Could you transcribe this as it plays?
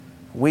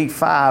week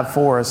 5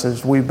 for us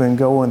as we've been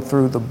going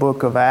through the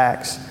book of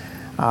Acts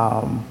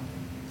and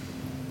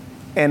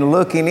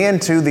looking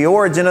into the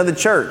origin of the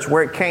church,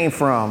 where it came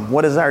from.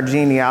 What is our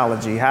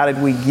genealogy? How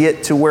did we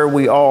get to where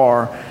we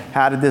are?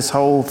 How did this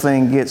whole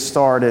thing get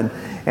started?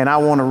 And I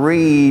want to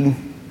read,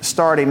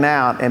 starting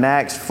out in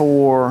Acts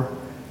 4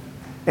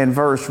 and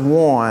verse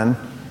 1,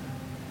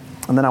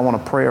 and then I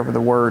want to pray over the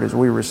word as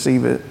we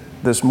receive it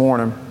this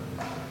morning.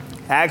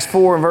 Acts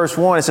 4 and verse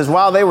 1, it says,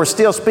 while they were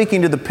still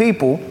speaking to the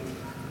people,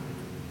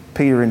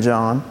 Peter and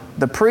John,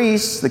 the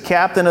priests, the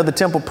captain of the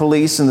temple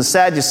police, and the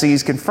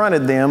Sadducees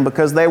confronted them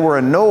because they were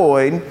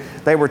annoyed.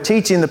 They were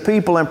teaching the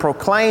people and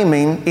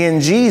proclaiming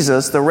in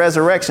Jesus the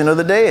resurrection of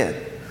the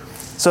dead.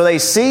 So they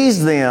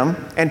seized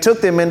them and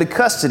took them into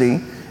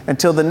custody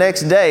until the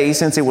next day,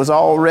 since it was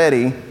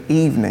already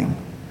evening.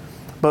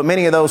 But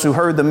many of those who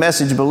heard the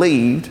message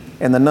believed,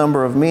 and the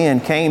number of men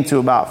came to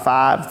about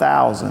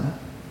 5,000.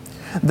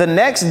 The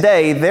next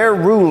day, their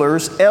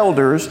rulers,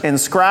 elders, and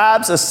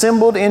scribes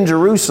assembled in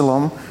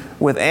Jerusalem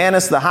with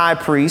Annas the high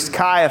priest,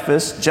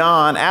 Caiaphas,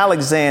 John,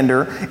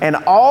 Alexander, and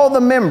all the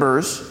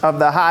members of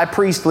the high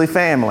priestly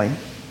family.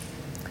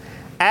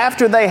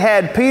 After they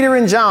had Peter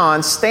and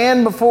John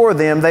stand before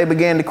them, they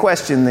began to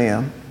question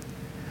them.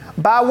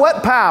 By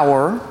what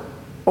power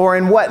or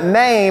in what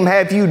name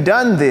have you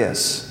done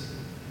this?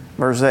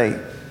 Verse 8.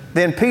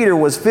 Then Peter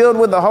was filled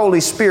with the Holy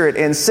Spirit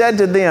and said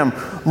to them,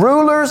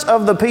 rulers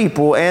of the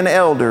people and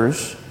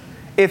elders,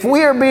 if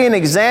we are being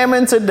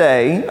examined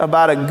today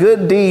about a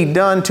good deed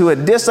done to a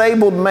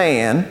disabled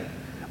man,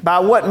 by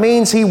what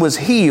means he was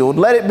healed,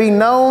 let it be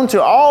known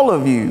to all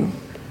of you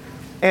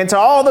and to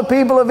all the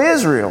people of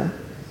Israel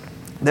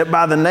that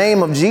by the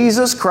name of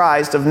Jesus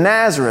Christ of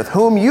Nazareth,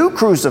 whom you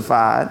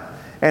crucified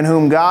and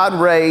whom God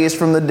raised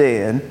from the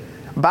dead,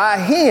 by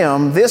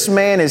him this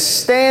man is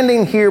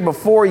standing here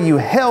before you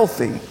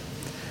healthy.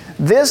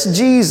 This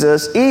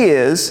Jesus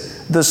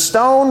is the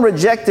stone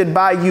rejected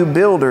by you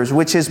builders,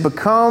 which has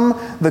become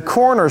the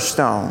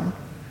cornerstone.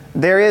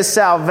 There is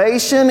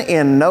salvation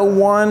in no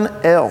one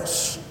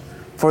else,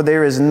 for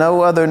there is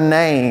no other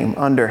name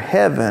under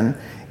heaven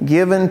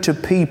given to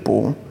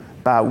people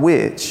by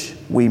which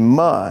we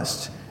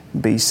must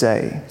be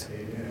saved.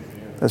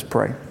 Let's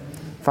pray.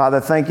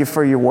 Father, thank you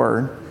for your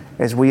word.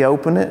 As we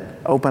open it,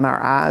 open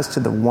our eyes to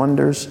the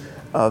wonders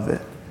of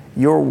it.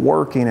 You're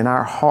working in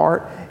our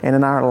heart and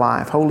in our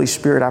life. Holy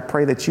Spirit, I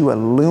pray that you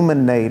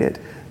illuminate it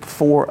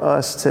for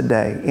us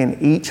today in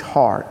each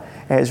heart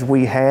as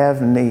we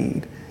have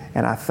need.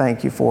 And I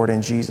thank you for it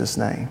in Jesus'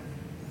 name.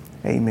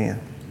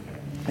 Amen.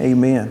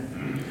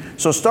 Amen.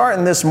 So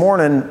starting this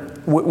morning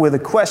with a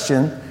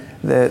question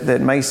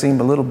that may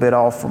seem a little bit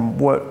off from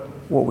what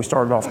we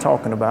started off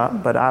talking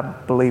about, but I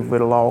believe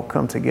it'll all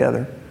come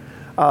together.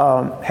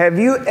 Have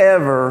you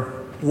ever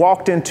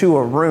walked into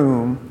a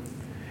room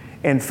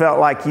and felt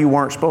like you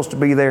weren't supposed to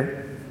be there?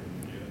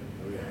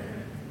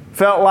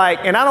 Felt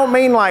like, and I don't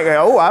mean like,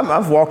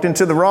 I've walked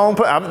into the wrong,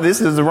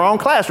 this is the wrong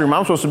classroom.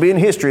 I'm supposed to be in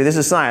history. This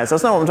is science.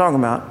 That's not what I'm talking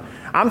about.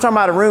 I'm talking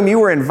about a room you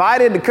were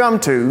invited to come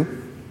to,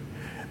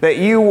 that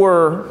you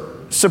were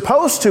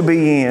supposed to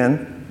be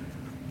in,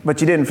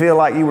 but you didn't feel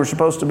like you were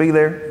supposed to be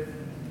there.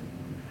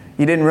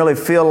 You didn't really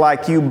feel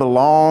like you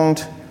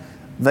belonged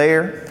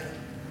there.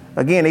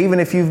 Again, even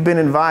if you've been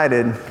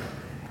invited,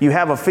 you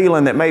have a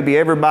feeling that maybe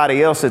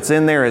everybody else that's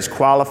in there is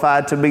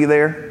qualified to be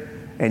there,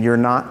 and you're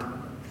not.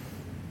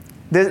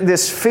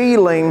 This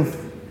feeling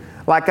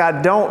like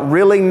I don't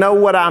really know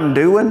what I'm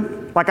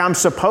doing, like I'm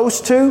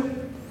supposed to,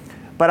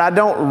 but I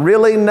don't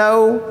really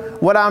know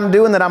what I'm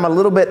doing, that I'm a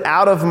little bit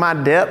out of my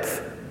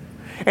depth.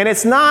 And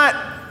it's not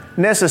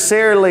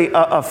necessarily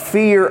a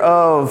fear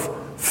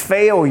of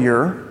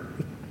failure,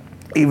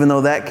 even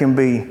though that can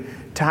be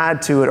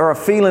tied to it, or a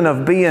feeling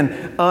of being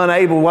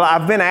unable. Well,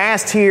 I've been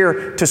asked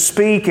here to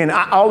speak and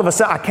all of a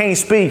sudden I can't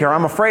speak, or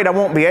I'm afraid I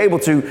won't be able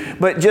to.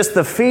 But just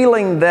the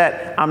feeling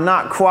that I'm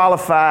not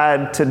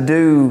qualified to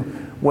do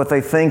what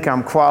they think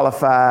I'm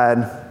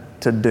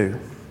qualified to do.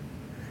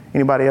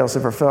 Anybody else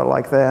ever felt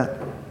like that?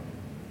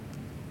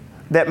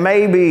 That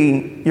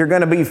maybe you're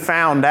going to be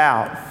found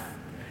out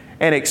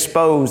and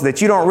exposed, that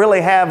you don't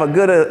really have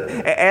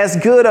as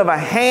good of a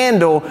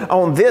handle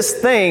on this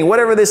thing,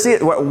 whatever this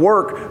is,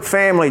 work,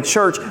 family,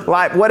 church,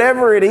 life,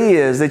 whatever it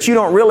is, that you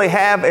don't really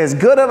have as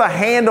good of a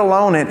handle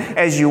on it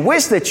as you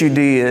wish that you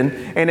did,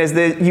 and as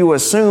that you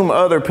assume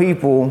other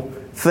people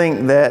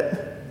think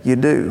that you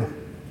do.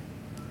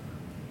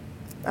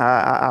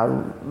 I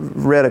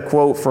read a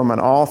quote from an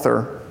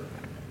author.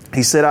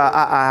 He said,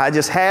 I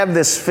just have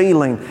this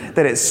feeling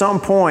that at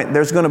some point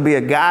there's going to be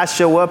a guy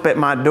show up at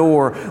my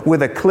door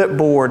with a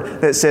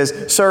clipboard that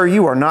says, sir,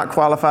 you are not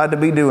qualified to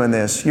be doing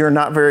this. You're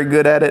not very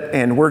good at it,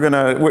 and we're going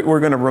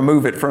to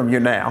remove it from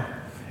you now.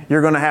 You're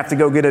going to have to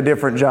go get a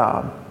different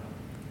job.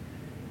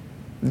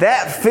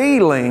 That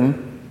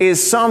feeling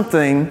is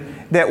something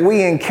that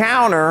we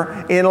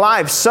encounter in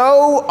life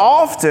so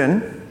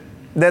often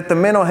that the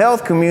mental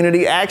health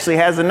community actually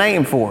has a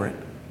name for it.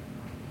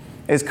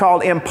 It's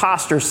called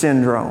imposter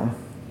syndrome.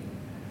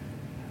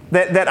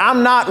 That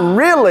I'm not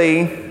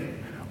really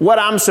what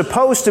I'm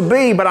supposed to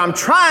be, but I'm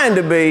trying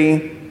to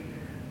be,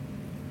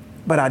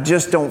 but I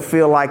just don't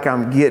feel like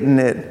I'm getting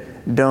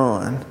it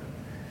done.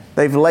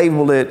 They've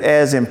labeled it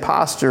as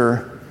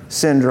imposter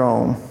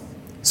syndrome.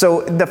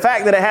 So the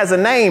fact that it has a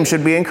name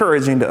should be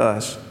encouraging to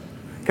us,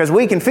 because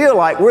we can feel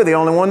like we're the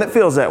only one that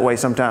feels that way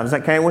sometimes,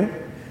 can't we?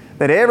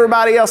 That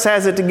everybody else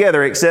has it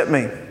together except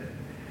me.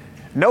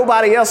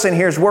 Nobody else in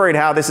here is worried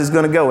how this is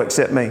going to go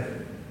except me.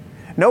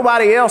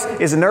 Nobody else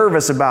is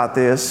nervous about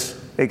this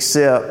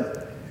except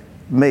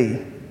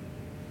me.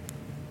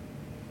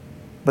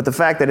 But the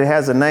fact that it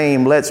has a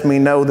name lets me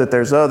know that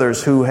there's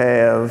others who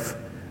have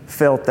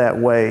felt that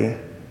way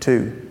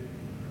too.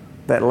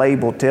 That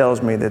label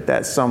tells me that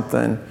that's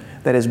something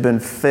that has been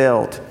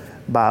felt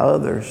by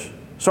others.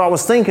 So I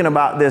was thinking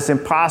about this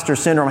imposter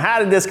syndrome. How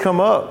did this come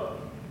up?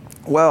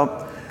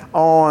 Well,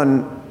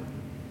 on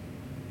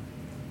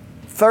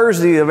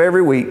Thursday of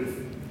every week,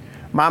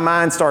 my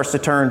mind starts to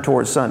turn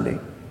towards Sunday.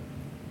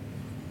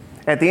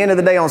 At the end of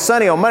the day on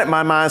Sunday, on Monday,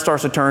 my mind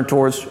starts to turn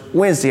towards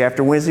Wednesday.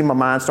 After Wednesday, my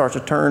mind starts to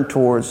turn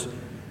towards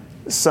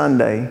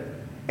Sunday.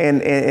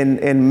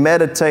 And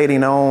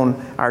meditating on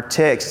our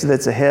text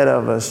that's ahead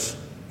of us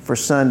for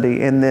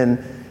Sunday, and then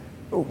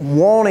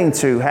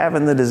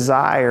having the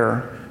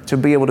desire to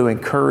be able to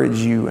encourage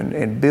you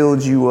and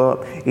build you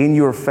up in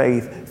your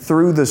faith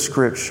through the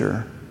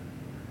Scripture,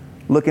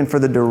 looking for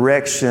the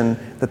direction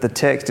that the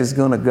text is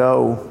going to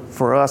go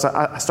for us.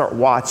 I start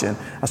watching,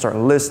 I start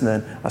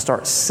listening, I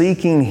start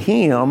seeking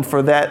Him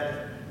for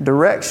that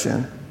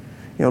direction.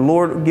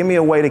 Lord, give me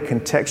a way to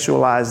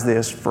contextualize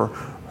this for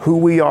who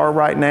we are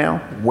right now,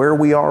 where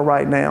we are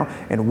right now,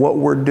 and what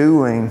we're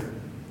doing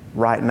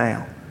right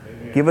now.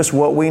 Amen. Give us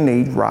what we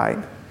need right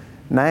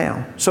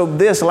now. So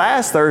this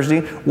last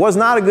Thursday was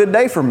not a good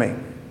day for me.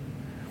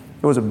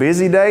 It was a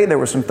busy day. There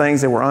were some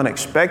things that were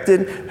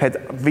unexpected.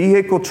 Had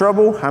vehicle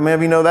trouble. How many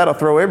of you know that'll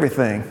throw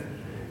everything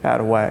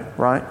out of whack,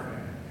 right?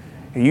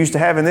 You're used to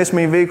having this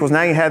many vehicles.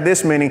 Now you have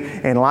this many,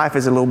 and life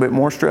is a little bit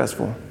more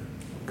stressful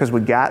because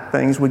we got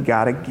things we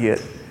got to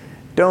get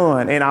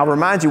done. And I'll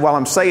remind you while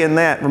I'm saying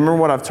that, remember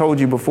what I've told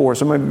you before.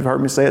 Some of you have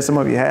heard me say it, some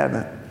of you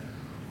haven't.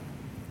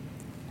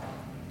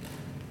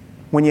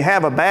 When you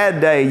have a bad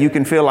day, you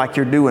can feel like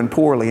you're doing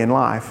poorly in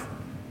life.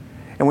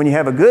 And when you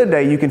have a good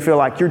day, you can feel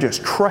like you're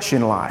just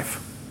crushing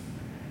life.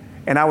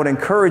 And I would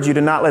encourage you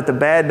to not let the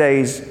bad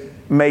days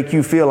make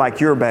you feel like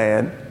you're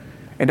bad.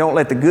 And don't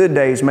let the good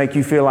days make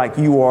you feel like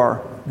you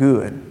are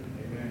good.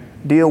 Amen.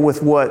 Deal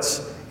with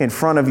what's in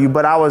front of you.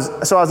 But I was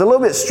a little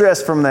bit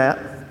stressed from that.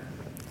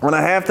 When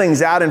I have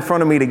things out in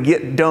front of me to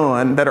get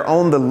done that are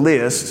on the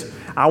list,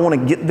 I want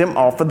to get them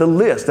off of the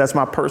list. That's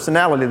my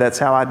personality. That's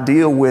how I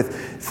deal with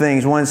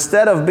things. Well,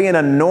 instead of being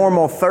a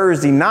normal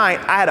Thursday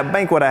night, I had a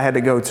banquet I had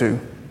to go to.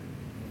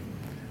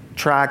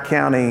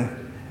 Tri-County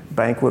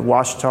Banquet,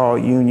 Ouachita,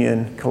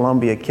 Union,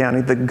 Columbia County,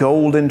 the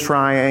Golden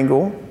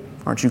Triangle.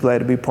 Aren't you glad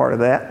to be part of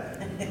that?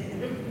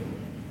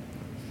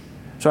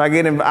 So I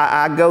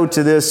go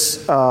to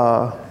this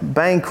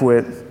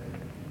banquet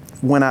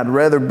when I'd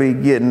rather be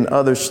getting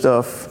other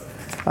stuff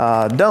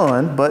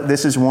done, but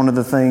this is one of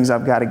the things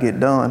I've got to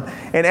get done.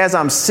 And as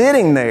I'm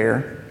sitting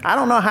there, I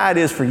don't know how it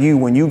is for you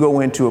when you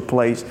go into a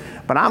place,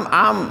 but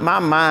my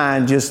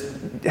mind just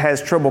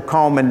has trouble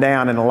calming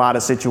down in a lot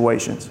of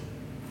situations.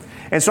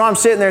 And so I'm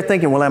sitting there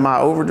thinking, well, am I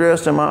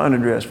overdressed? Am I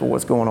underdressed for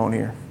what's going on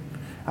here?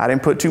 I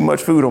didn't put too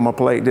much food on my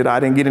plate, did I? I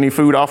didn't get any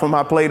food off of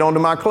my plate onto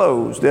my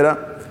clothes, did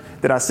I?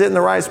 Did I sit in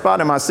the right spot?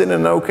 Am I sitting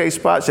in an okay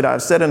spot? Should I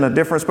have sat in a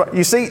different spot?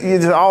 You see,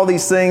 there's all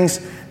these things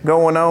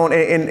going on.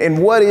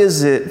 And what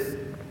is it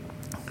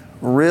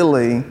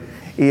really?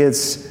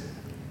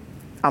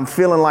 I'm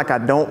feeling like I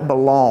don't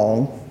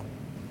belong.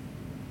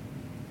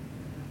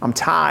 I'm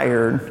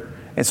tired.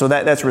 And so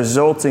that's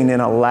resulting in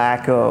a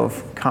lack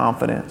of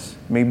confidence,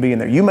 me being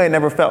there. You may have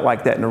never felt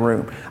like that in a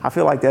room. I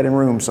feel like that in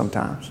rooms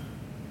sometimes.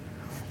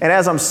 And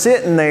as I'm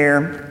sitting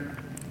there,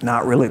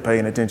 not really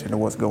paying attention to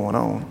what's going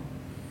on,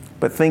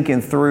 but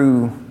thinking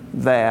through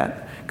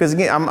that, because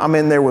again, I'm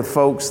in there with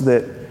folks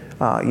that,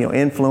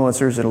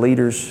 influencers and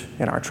leaders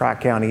in our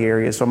Tri-County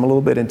area, so I'm a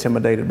little bit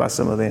intimidated by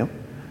some of them,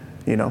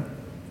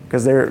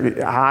 because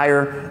they're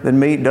higher than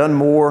me, done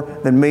more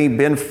than me,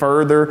 been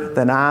further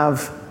than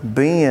I've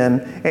been.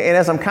 And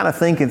as I'm kind of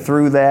thinking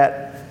through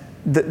that,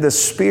 the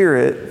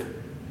Spirit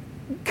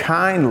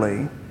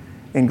kindly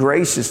and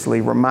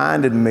graciously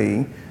reminded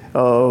me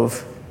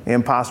of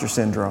imposter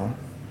syndrome.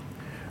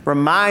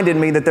 Reminded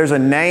me that there's a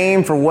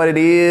name for what it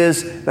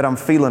is that I'm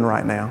feeling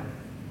right now.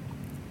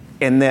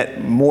 And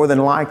that more than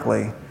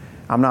likely,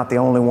 I'm not the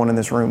only one in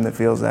this room that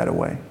feels that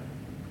way.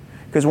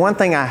 Because one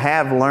thing I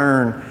have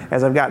learned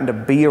as I've gotten to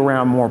be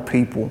around more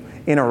people,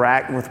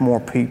 interact with more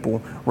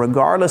people,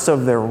 regardless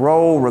of their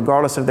role,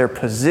 regardless of their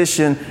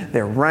position,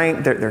 their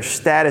rank, their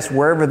status,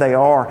 wherever they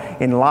are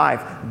in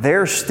life,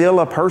 they're still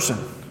a person.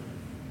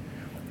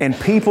 And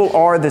people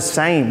are the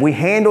same. We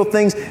handle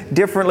things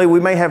differently. We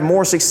may have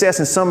more success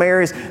in some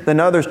areas than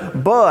others,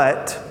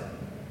 but,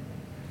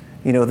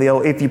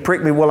 if you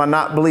prick me, will I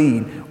not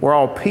bleed? We're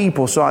all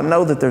people, so I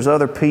know that there's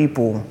other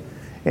people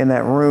in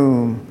that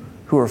room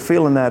who are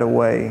feeling that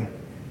way,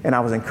 and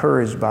I was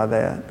encouraged by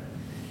that.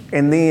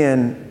 And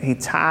then he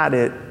tied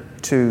it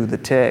to the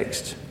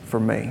text for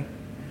me.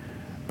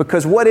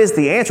 Because what is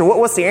the answer?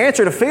 What's the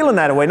answer to feeling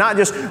that way? Not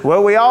just,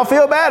 well, we all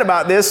feel bad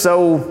about this,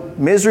 so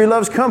misery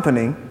loves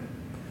company.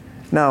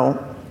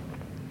 No,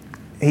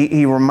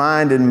 he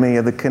reminded me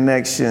of the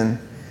connection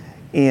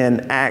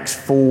in Acts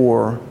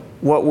 4,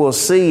 what we'll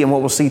see and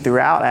what we'll see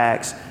throughout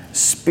Acts,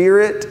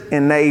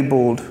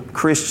 Spirit-enabled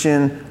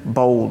Christian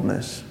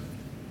boldness.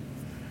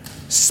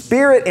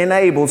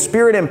 Spirit-enabled,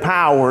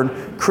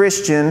 Spirit-empowered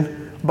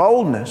Christian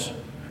boldness.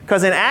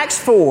 Because in Acts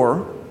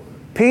 4,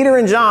 Peter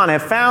and John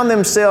have found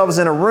themselves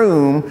in a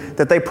room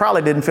that they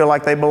probably didn't feel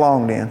like they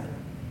belonged in.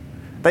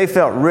 They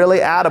felt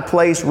really out of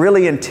place,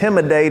 really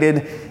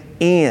intimidated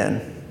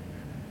in,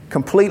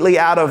 completely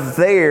out of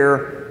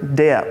their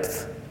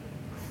depth.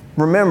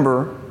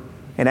 Remember,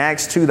 in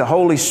Acts 2, the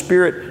Holy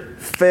Spirit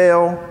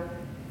fell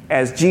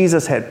as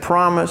Jesus had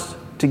promised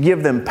to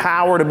give them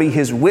power to be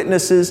His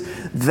witnesses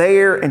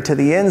there and to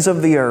the ends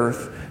of the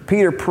earth.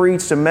 Peter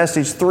preached a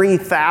message,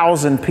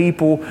 3,000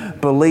 people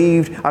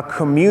believed, a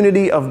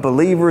community of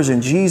believers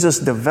in Jesus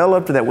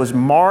developed that was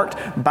marked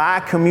by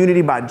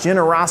community, by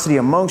generosity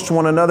amongst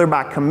one another,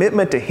 by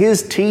commitment to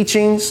His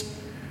teachings.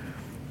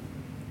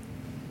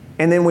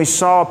 And then we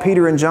saw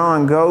Peter and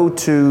John go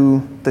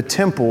to the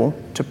temple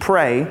to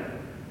pray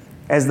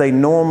as they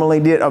normally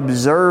did,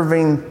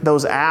 observing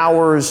those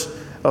hours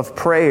of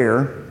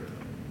prayer.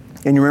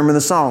 And you remember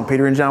the song,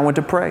 Peter and John went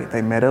to pray.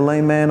 They met a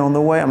lame man on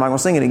the way. I'm not going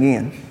to sing it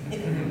again.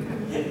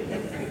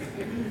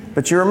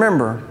 But you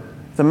remember,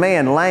 the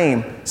man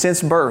lame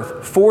since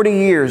birth, 40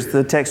 years,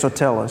 the text will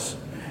tell us.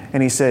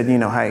 And he said,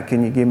 hey,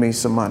 can you give me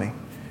some money?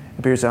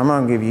 And Peter said, I'm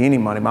not going to give you any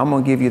money, but I'm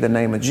going to give you the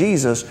name of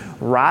Jesus.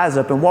 Rise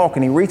up and walk.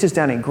 And he reaches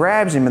down and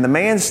grabs him. And the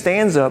man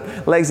stands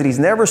up, legs that he's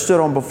never stood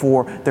on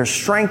before. They're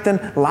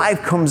strengthened.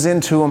 Life comes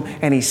into him,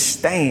 and he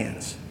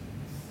stands.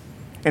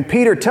 And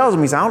Peter tells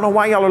him, he said, I don't know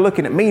why y'all are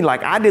looking at me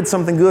like I did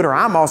something good or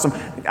I'm awesome.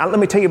 Let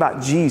me tell you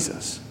about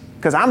Jesus.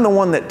 Because I'm the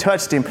one that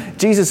touched him.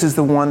 Jesus is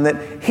the one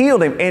that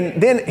healed him.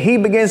 And then he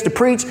begins to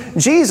preach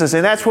Jesus.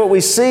 And that's what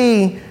we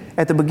see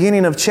at the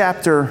beginning of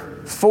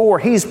chapter 4.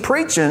 He's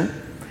preaching.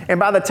 And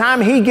by the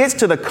time he gets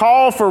to the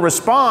call for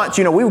response,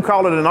 we would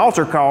call it an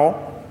altar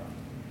call.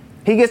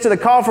 He gets to the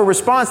call for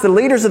response. The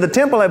leaders of the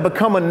temple have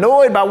become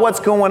annoyed by what's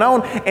going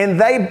on.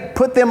 And they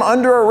put them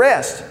under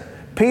arrest.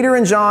 Peter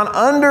and John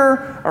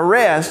under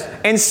arrest.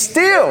 And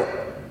still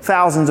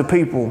thousands of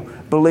people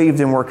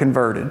believed and were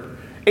converted.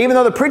 Even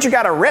though the preacher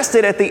got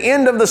arrested at the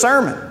end of the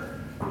sermon,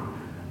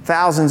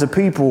 thousands of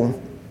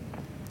people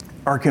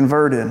are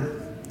converted.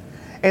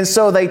 And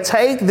so they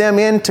take them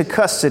into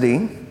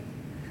custody,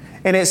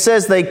 and it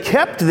says they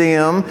kept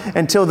them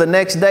until the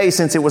next day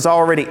since it was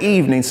already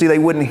evening. See, they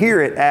wouldn't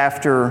hear it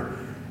after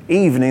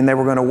evening. They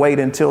were going to wait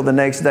until the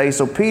next day.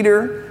 So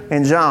Peter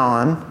and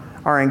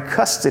John are in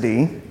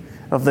custody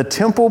of the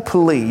temple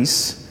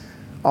police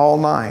all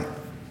night.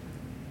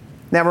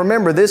 Now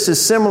remember, this is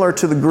similar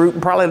to the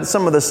group, probably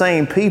some of the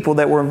same people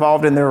that were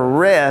involved in their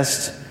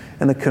arrest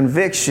and the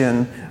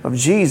conviction of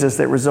Jesus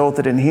that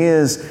resulted in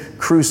His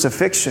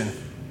crucifixion.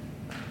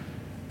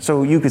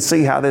 So you could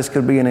see how this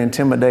could be an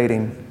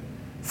intimidating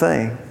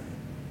thing.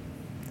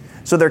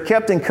 So they're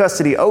kept in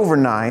custody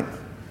overnight,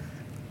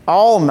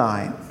 all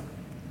night,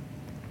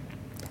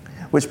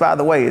 which, by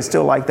the way, is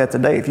still like that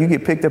today. If you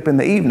get picked up in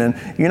the evening,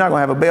 you're not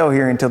going to have a bail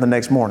hearing until the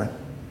next morning.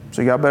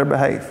 So y'all better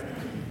behave.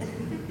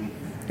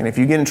 And if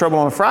you get in trouble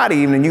on a Friday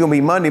evening, you're going to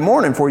be Monday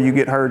morning before you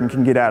get heard and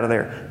can get out of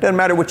there. Doesn't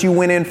matter what you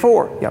went in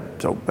for.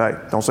 Yep. So, hey,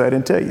 don't say I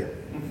didn't tell you.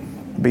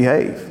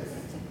 Behave.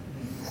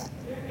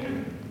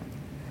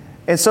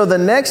 And so the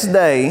next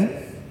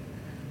day,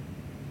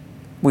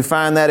 we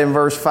find that in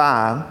verse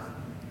 5,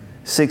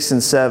 6,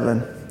 and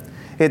 7.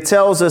 It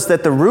tells us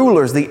that the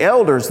rulers, the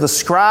elders, the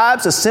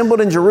scribes assembled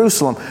in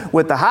Jerusalem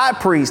with the high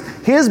priest,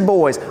 his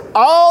boys,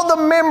 all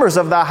the members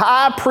of the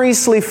high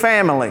priestly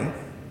family.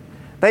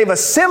 They've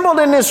assembled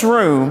in this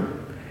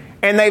room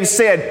and they've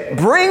said,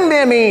 bring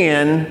them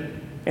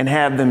in and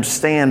have them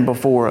stand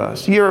before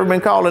us. You ever been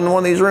called into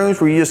one of these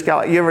rooms where you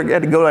ever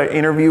had to go to an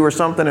interview or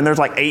something and there's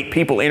like 8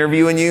 people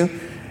interviewing you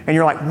and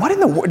you're like, what in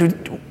the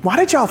world? Why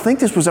did y'all think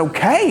this was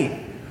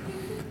okay?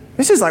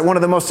 This is like one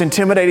of the most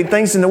intimidating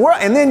things in the world.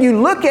 And then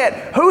you look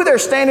at who they're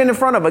standing in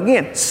front of.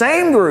 Again,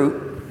 same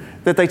group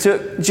that they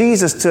took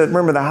Jesus to,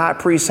 remember, the high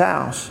priest's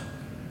house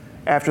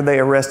after they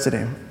arrested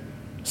him.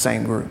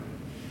 Same group.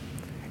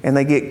 And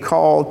they get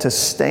called to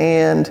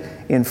stand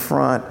in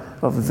front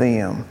of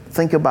them.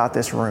 Think about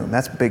this room.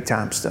 That's big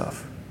time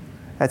stuff.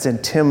 That's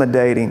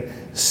intimidating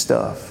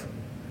stuff.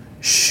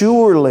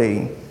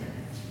 Surely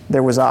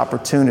there was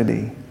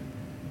opportunity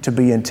to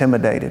be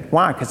intimidated.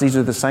 Why? Because these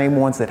are the same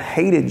ones that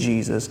hated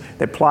Jesus,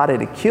 that plotted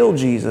to kill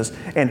Jesus.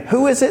 And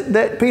who is it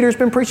that Peter's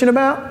been preaching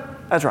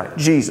about? That's right,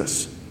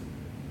 Jesus.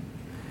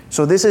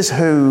 So this is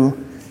who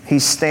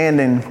he's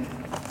standing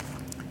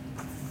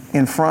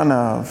in front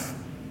of.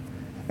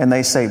 And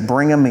they say,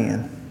 bring him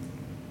in.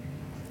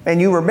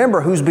 And you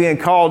remember who's being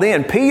called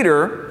in.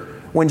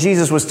 Peter When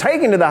Jesus was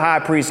taken to the high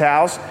priest's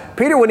house,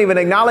 Peter wouldn't even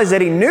acknowledge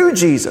that he knew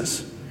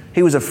Jesus.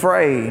 He was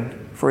afraid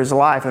for his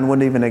life and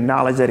wouldn't even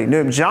acknowledge that he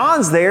knew him.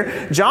 John's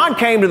there. John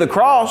came to the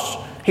cross.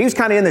 He was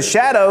kind of in the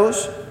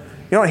shadows.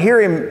 You don't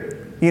hear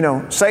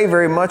him, say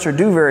very much or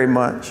do very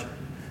much.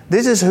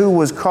 This is who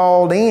was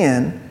called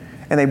in,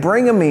 and they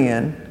bring him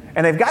in,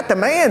 and they've got the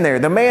man there,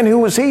 the man who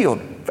was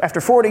healed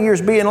after 40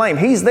 years being lame.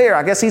 He's there.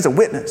 I guess he's a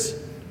witness.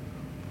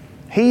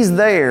 He's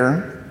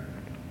there,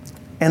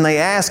 and they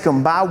ask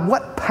him, by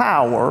what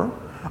power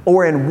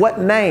or in what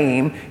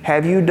name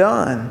have you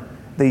done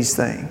these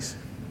things?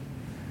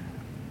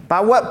 By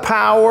what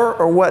power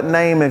or what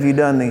name have you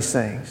done these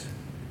things?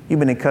 You've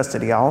been in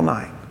custody all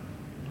night.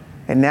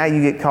 And now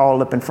you get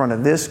called up in front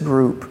of this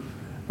group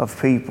of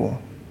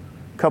people,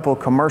 a couple of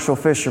commercial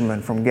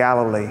fishermen from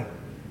Galilee.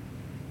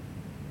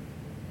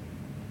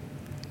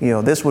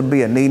 This would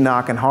be a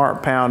knee-knocking,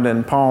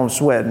 heart-pounding,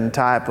 palm-sweating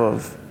type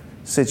of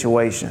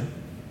situation.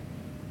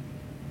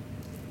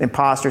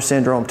 Imposter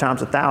syndrome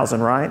times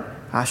 1,000, right?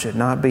 I should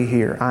not be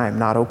here. I am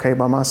not okay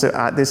by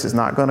myself. This is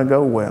not going to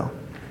go well.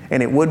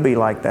 And it would be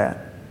like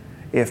that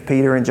if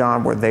Peter and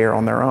John were there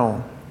on their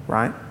own,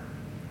 right?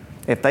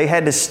 If they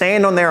had to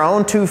stand on their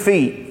own 2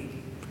 feet,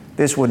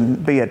 this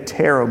would be a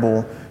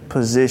terrible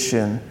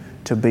position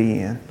to be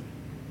in.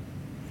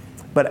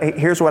 But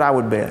here's what I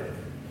would bet.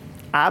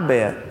 I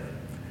bet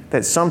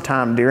that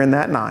sometime during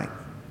that night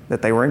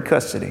that they were in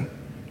custody,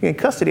 you're in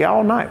custody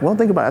all night. Well,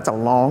 think about it. That's a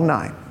long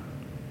night.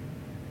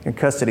 In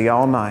custody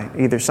all night.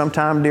 Either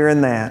sometime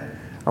during that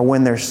or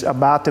when they're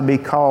about to be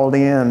called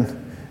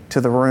in to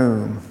the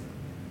room.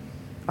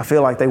 I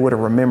feel like they would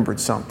have remembered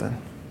something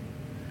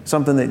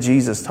that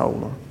Jesus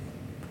told them.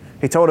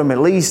 He told them at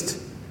least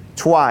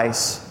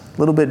twice, a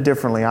little bit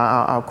differently.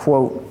 I'll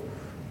quote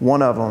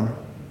one of them.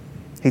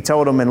 He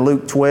told them in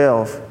Luke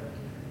 12,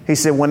 he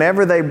said,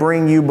 whenever they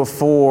bring you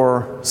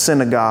before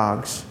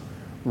synagogues,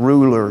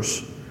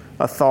 rulers,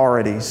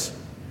 authorities,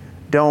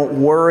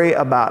 don't worry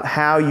about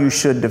how you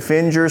should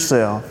defend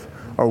yourself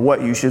or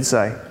what you should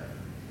say.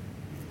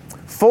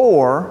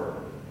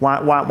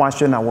 Why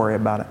shouldn't I worry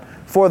about it?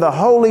 For the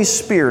Holy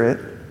Spirit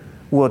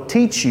will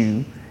teach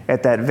you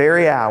at that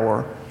very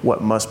hour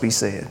what must be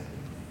said.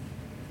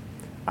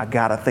 I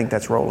got to think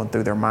that's rolling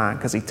through their mind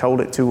because he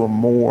told it to them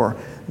more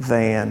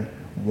than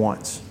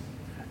once.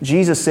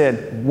 Jesus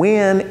said,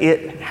 when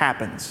it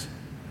happens.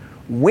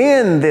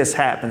 When this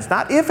happens.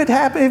 Not if it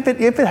happens,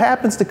 if it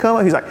happens to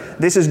come. He's like,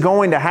 this is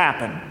going to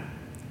happen.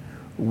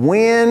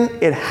 When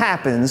it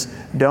happens,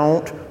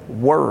 don't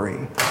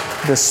worry.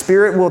 The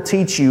Spirit will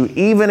teach you,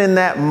 even in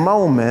that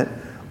moment,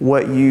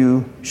 what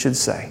you should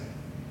say.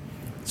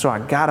 So I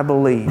got to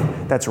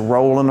believe that's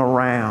rolling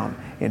around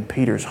in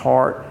Peter's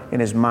heart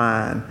and his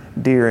mind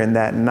during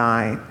that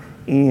night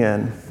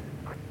in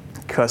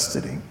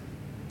custody.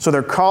 So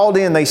they're called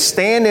in. They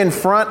stand in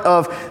front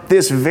of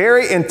this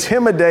very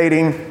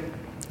intimidating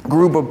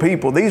group of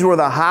people. These were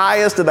the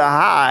highest of the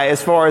high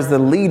as far as the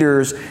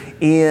leaders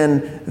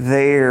in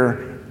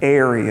their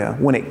area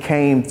when it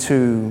came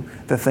to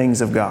the things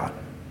of God.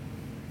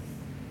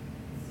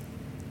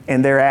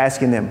 And they're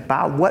asking them,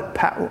 by what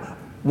power?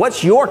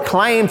 What's your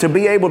claim to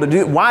be able to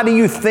do? Why do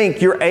you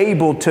think you're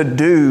able to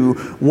do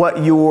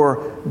what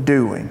you're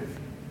doing?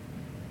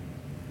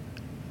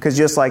 Because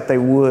just like they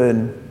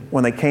would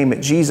when they came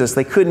at Jesus,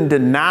 they couldn't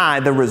deny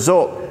the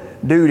result.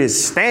 Dude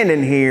is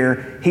standing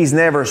here. He's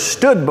never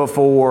stood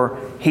before.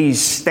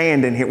 He's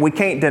standing here. We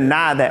can't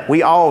deny that.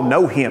 We all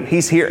know him.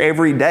 He's here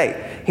every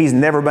day. He's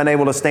never been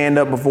able to stand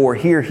up before.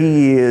 Here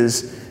he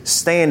is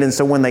standing.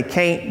 So when they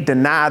can't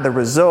deny the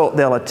result,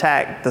 they'll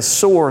attack the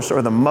source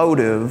or the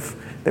motive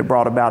that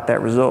brought about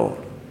that result.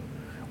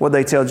 What'd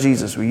they tell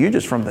Jesus? Well, you're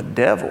just from the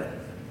devil.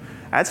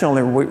 That's the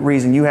only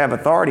reason you have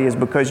authority is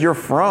because you're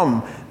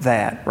from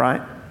that,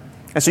 right?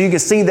 And so you can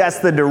see that's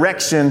the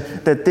direction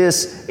that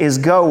this is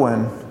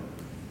going.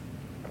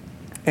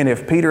 And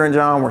if Peter and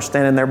John were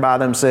standing there by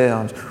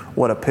themselves,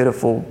 what a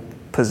pitiful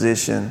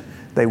position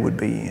they would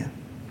be in.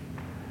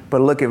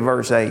 But look at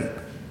verse 8.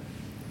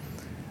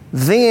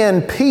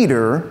 Then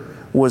Peter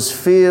was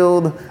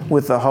filled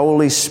with the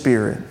Holy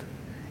Spirit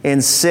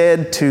and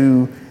said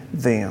to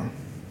them.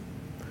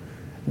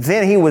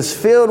 Then he was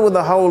filled with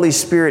the Holy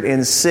Spirit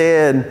and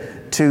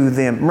said to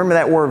them. Remember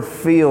that word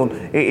filled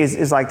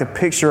is like the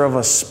picture of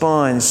a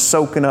sponge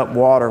soaking up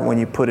water when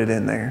you put it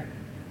in there.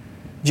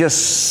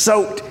 Just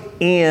soaked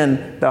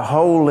in the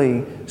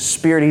Holy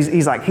Spirit.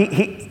 He's like,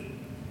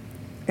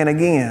 and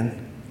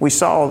again, we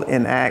saw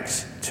in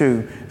Acts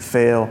 2,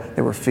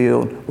 they were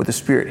filled with the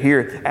Spirit.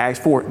 Here, Acts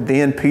 4,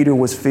 then Peter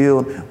was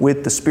filled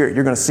with the Spirit.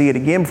 You're going to see it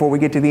again before we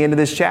get to the end of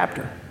this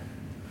chapter.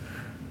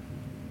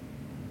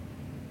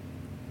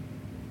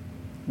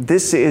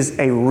 This is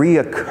a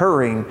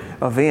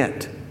reoccurring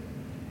event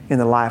in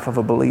the life of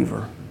a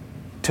believer.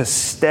 To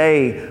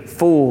stay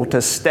full,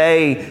 to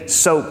stay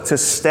soaked, to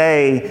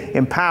stay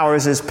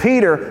empowered. As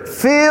Peter,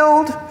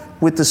 filled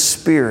with the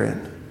Spirit,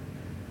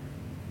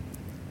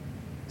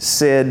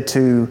 said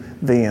to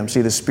them.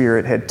 See, the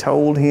Spirit had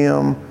told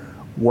him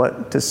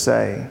what to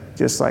say,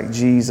 just like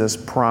Jesus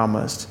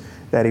promised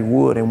that he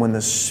would. And when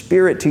the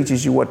Spirit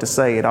teaches you what to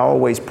say, it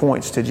always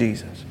points to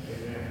Jesus.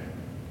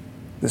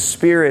 The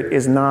Spirit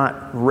is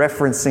not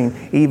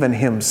referencing even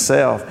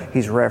himself.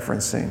 He's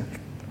referencing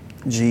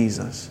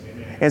Jesus.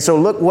 And so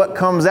look what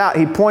comes out.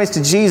 He points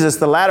to Jesus,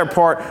 the latter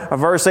part of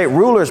verse 8.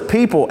 Rulers,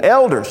 people,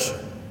 elders.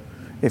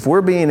 If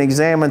we're being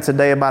examined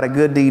today about a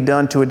good deed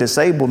done to a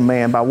disabled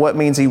man, by what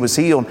means he was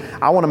healed,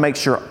 I want to make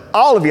sure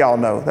all of y'all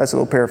know. That's a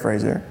little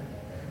paraphrase there.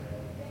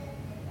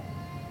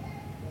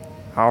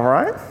 All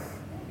right?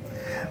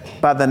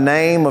 By the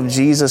name of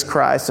Jesus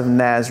Christ of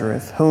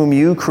Nazareth, whom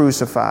you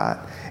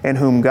crucified and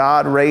whom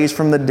God raised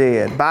from the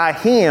dead. By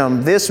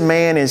him, this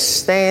man is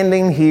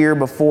standing here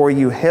before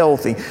you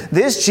healthy.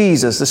 This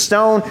Jesus, the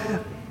stone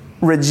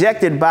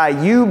rejected by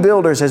you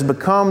builders, has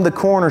become the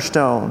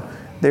cornerstone.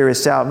 There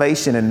is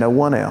salvation in no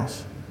one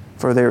else,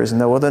 for there is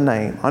no other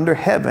name under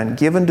heaven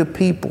given to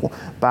people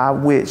by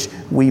which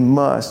we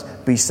must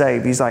be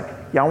saved. He's like,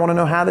 y'all want to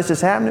know how this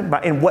is happening?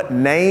 In what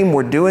name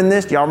we're doing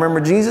this? Y'all remember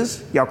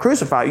Jesus? Y'all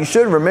crucified. You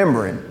should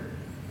remember him.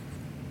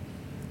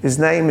 His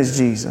name is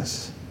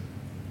Jesus.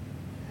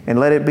 And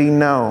let it be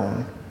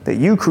known that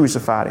you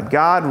crucified him.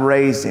 God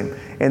raised him.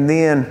 And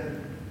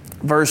then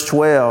verse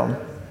 12,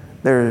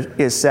 there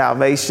is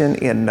salvation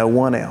in no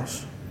one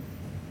else.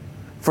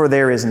 For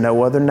there is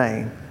no other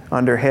name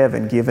under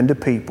heaven given to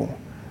people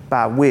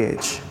by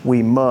which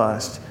we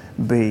must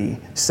be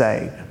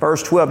saved.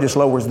 Verse 12 just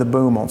lowers the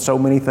boom on so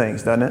many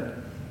things, doesn't it?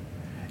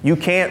 You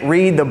can't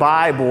read the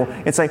Bible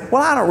and say,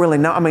 well, I don't really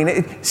know. I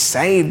mean,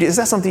 saved, is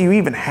that something you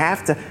even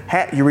have to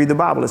have? You read the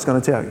Bible, it's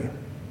going to tell you.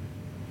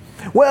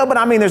 Well, but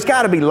I mean, there's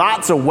got to be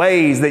lots of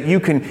ways that you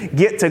can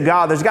get to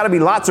God. There's got to be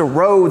lots of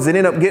roads that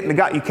end up getting to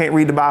God. You can't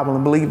read the Bible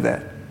and believe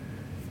that.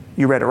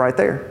 You read it right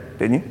there,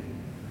 didn't you?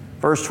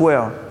 Verse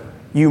 12.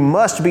 You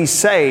must be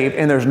saved,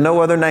 and there's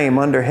no other name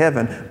under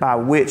heaven by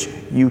which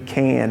you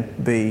can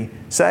be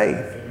saved.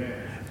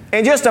 Amen.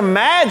 And just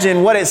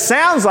imagine what it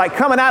sounds like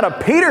coming out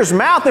of Peter's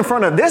mouth in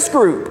front of this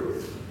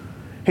group.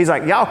 He's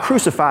like, y'all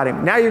crucified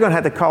him. Now you're going to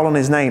have to call on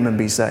his name and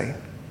be saved.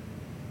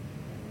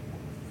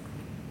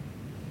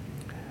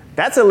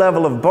 That's a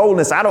level of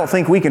boldness I don't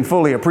think we can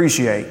fully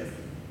appreciate.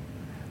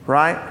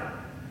 Right?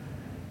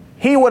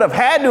 He would have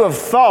had to have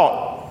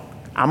thought,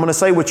 I'm going to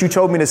say what you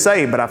told me to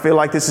say, but I feel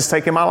like this is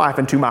taking my life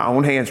into my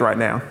own hands right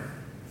now.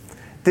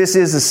 This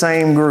is the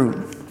same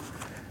group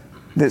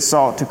that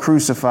sought to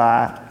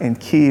crucify and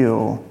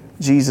kill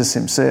Jesus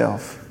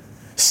himself.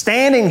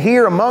 Standing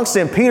here amongst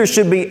them, Peter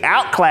should be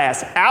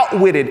outclassed,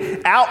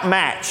 outwitted,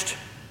 outmatched.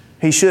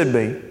 He should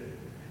be.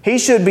 He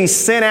should be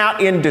sent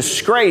out in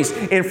disgrace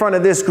in front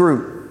of this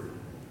group.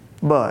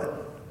 But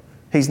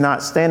he's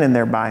not standing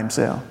there by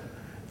himself.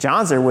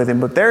 John's there with him,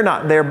 but they're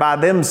not there by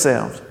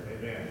themselves.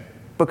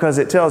 Because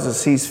it tells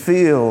us he's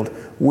filled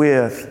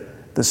with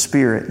the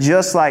Spirit,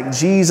 just like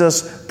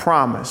Jesus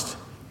promised.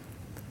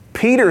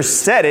 Peter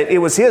said it. It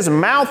was his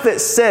mouth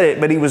that said it,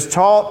 but he was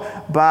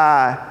taught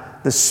by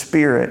the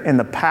Spirit. And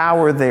the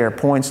power there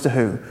points to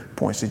who?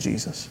 Points to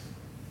Jesus.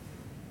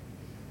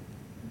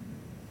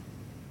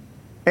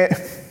 And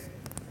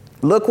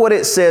look what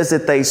it says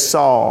that they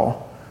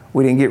saw.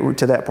 We didn't get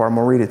to that part. I'm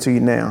going to read it to you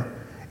now.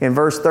 In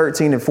verse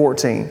 13 and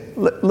 14.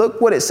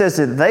 Look what it says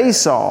that they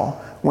saw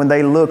when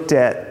they looked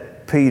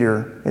at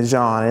Peter and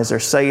John as they're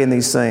saying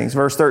these things.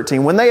 Verse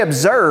 13, when they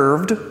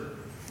observed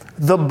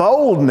the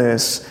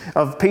boldness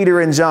of Peter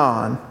and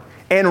John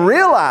and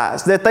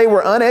realized that they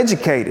were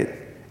uneducated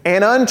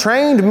and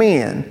untrained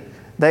men,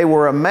 they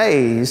were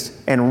amazed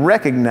and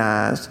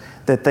recognized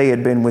that they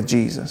had been with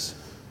Jesus.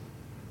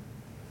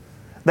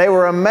 They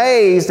were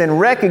amazed and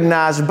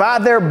recognized by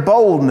their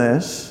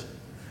boldness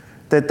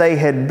that they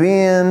had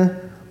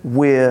been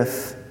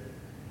with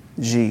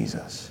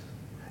Jesus.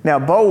 Now,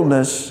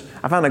 boldness,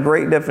 I found a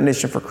great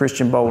definition for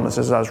Christian boldness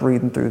as I was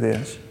reading through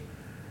this.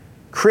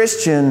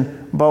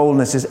 Christian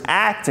boldness is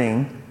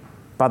acting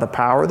by the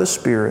power of the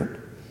Spirit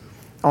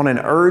on an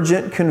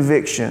urgent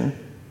conviction,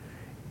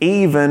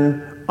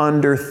 even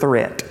under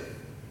threat.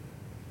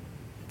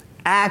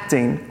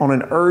 Acting on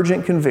an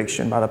urgent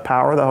conviction by the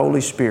power of the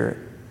Holy Spirit,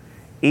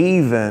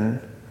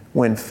 even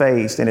when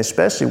faced, and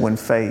especially when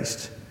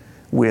faced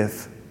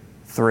with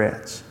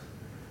threats.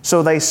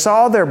 So they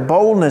saw their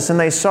boldness, and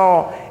they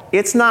saw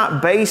it's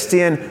not based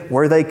in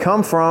where they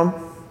come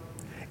from.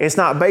 It's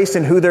not based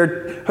in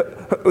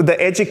the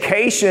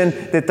education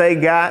that they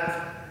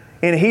got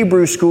in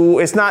Hebrew school.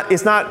 It's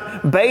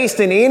not based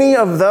in any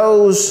of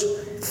those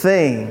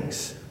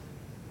things.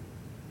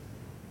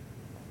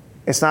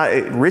 It's not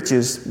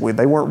riches.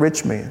 They weren't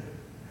rich men,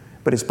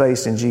 but it's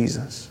based in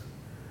Jesus.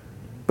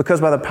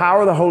 Because by the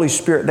power of the Holy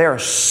Spirit, they are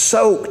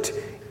soaked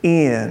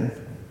in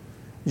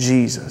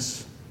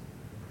Jesus.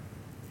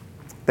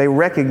 They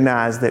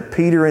recognized that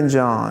Peter and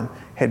John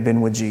had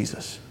been with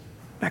Jesus.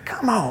 Now,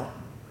 come on.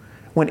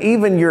 When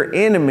even your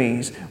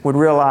enemies would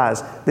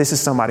realize this is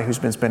somebody who's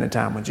been spending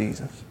time with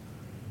Jesus.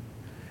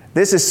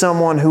 This is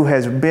someone who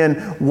has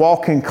been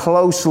walking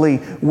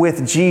closely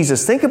with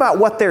Jesus. Think about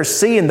what they're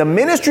seeing. The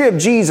ministry of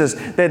Jesus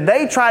that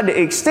they tried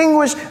to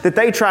extinguish, that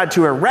they tried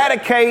to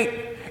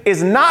eradicate,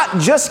 is not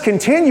just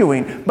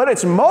continuing, but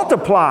it's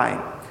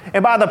multiplying.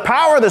 And by the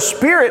power of the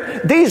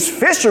Spirit, these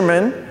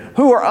fishermen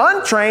who are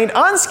untrained,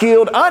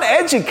 unskilled,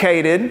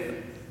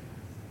 uneducated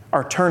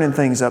are turning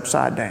things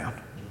upside down.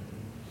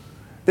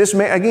 This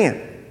man,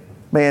 again,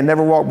 man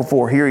never walked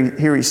before.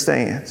 Here he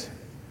stands.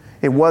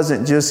 It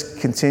wasn't just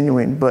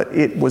continuing, but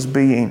it was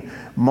being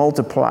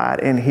multiplied.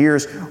 And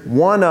here's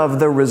one of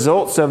the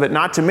results of it,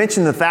 not to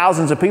mention the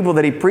thousands of people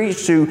that he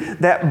preached to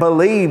that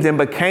believed and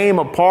became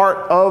a part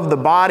of the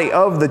body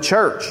of the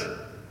church.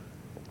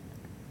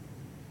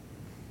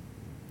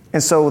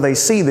 And so they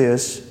see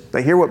this,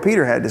 they hear what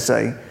Peter had to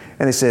say,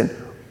 and they said,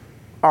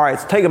 all right,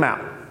 take them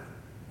out.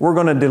 We're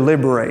going to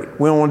deliberate.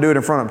 We don't want to do it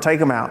in front of them. Take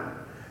them out.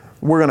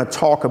 We're going to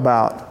talk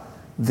about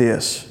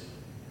this.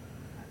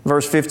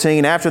 Verse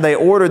 15, after they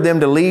ordered them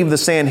to leave the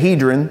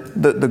Sanhedrin,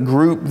 the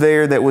group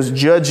there that was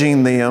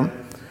judging them,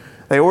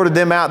 they ordered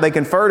them out. They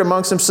conferred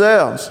amongst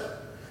themselves,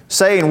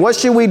 saying, what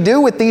should we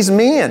do with these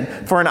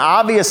men? For an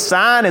obvious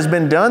sign has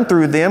been done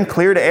through them,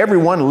 clear to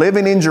everyone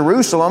living in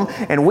Jerusalem,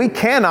 and we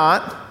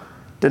cannot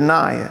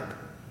deny it.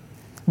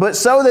 But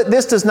so that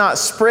this does not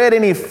spread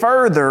any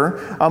further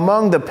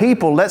among the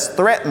people, let's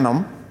threaten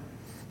them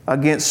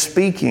against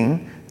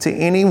speaking to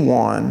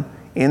anyone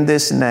in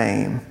this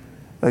name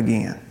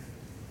again.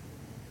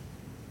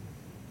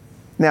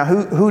 Now,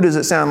 who does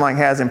it sound like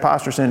has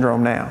imposter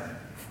syndrome now?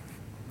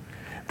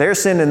 They're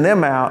sending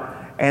them out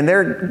and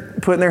they're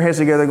putting their heads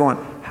together going,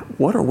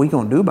 what are we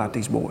going to do about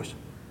these boys?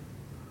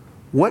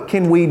 What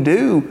can we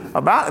do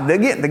about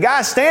it? The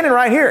guy's standing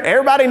right here.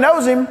 Everybody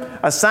knows him.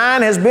 A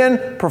sign has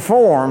been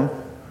performed.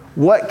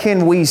 What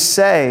can we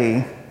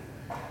say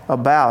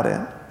about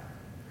it?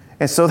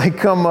 And so they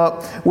come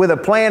up with a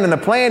plan, and the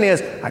plan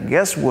is, I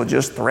guess we'll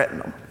just threaten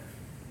them.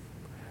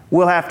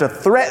 We'll have to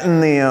threaten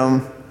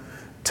them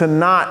to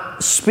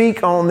not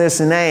speak on this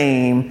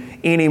name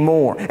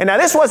anymore. And now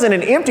this wasn't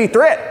an empty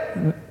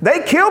threat.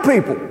 They killed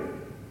people.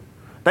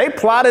 They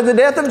plotted the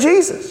death of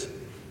Jesus.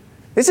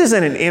 This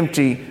isn't an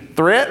empty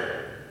threat.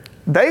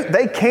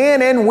 They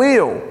can and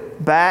will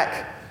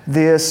back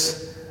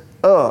this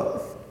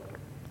up.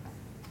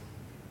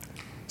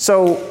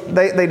 So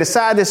they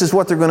decide this is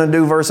what they're going to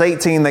do. Verse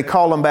 18, they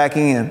call them back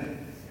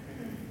in.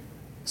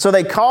 So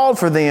they called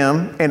for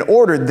them and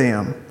ordered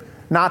them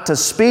not to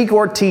speak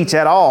or teach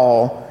at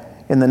all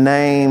in the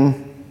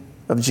name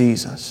of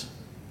Jesus.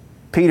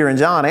 Peter and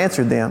John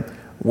answered them,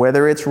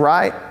 whether it's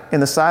right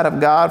in the sight of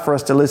God for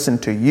us to listen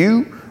to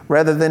you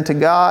rather than to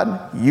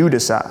God, you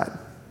decide.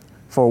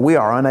 For we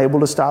are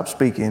unable to stop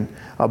speaking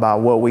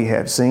about what we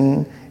have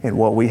seen and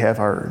what we have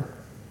heard.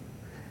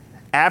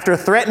 After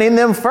threatening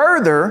them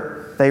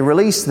further, they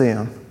released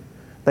them.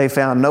 They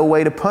found no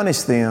way to punish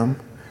them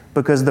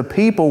because the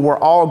people were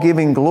all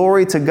giving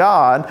glory to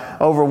God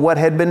over what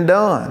had been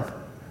done.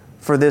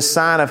 For this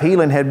sign of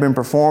healing had been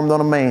performed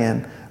on a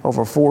man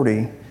over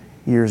 40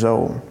 years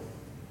old.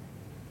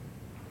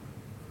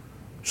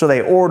 So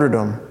they ordered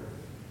them,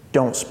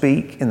 don't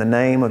speak in the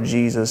name of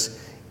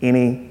Jesus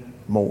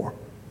anymore.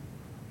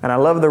 And I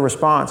love the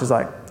response. It's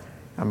like,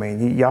 I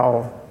mean,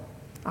 y'all,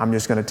 I'm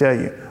just going to tell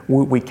you,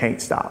 we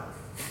can't stop.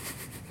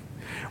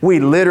 We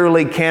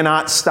literally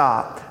cannot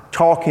stop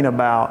talking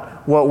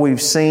about what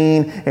we've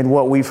seen and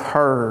what we've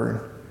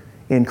heard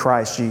in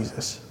Christ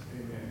Jesus.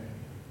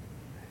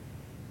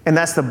 And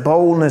that's the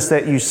boldness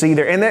that you see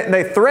there. And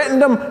they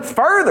threatened them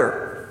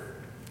further.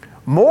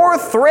 More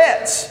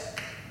threats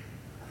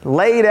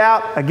laid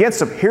out against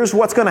them. Here's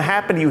what's going to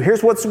happen to you.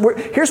 Here's what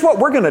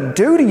we're going to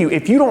do to you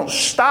if you don't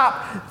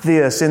stop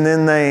this. And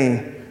then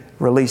they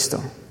released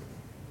them.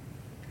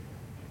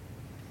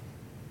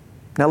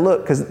 Now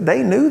look, because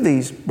they knew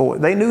these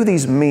boys, they knew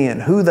these men,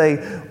 who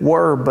they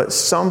were, but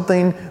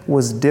something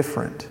was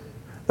different.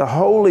 The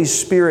Holy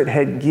Spirit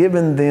had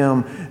given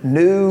them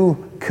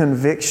new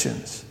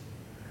convictions.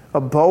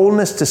 A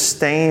boldness to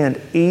stand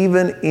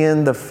even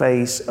in the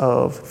face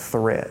of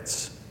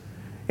threats.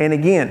 And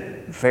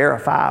again,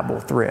 verifiable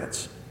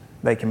threats.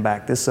 They can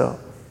back this up.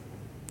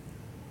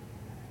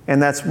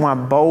 And that's why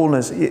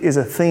boldness is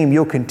a theme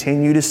you'll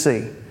continue to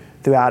see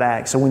throughout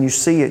Acts. So when you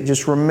see it,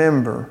 just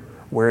remember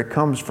where it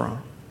comes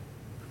from,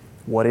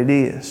 what it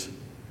is.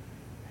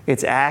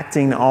 It's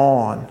acting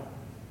on,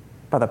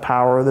 by the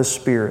power of the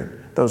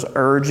Spirit, those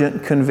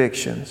urgent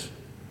convictions,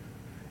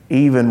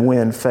 even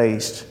when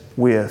faced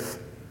with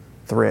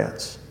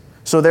threats.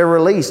 So they're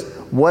released.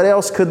 What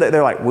else could they?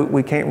 They're like,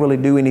 we can't really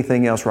do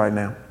anything else right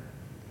now.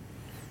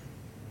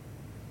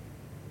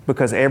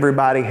 Because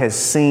everybody has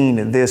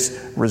seen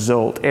this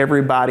result.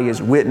 Everybody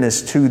is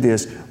witness to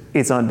this.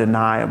 It's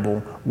undeniable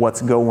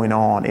what's going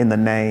on in the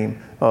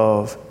name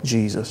of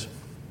Jesus.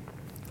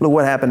 Look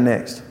what happened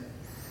next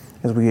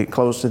as we get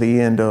close to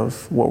the end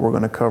of what we're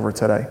going to cover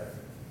today.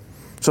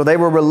 So they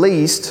were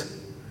released.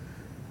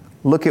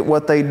 Look at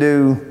what they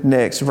do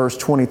next, verse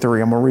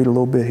 23. I'm going to read a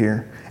little bit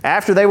here.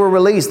 After they were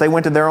released, they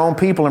went to their own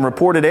people and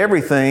reported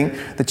everything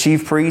the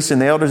chief priests and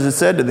the elders had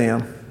said to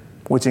them,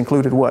 which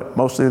included what?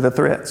 Mostly the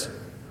threats.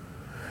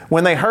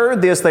 When they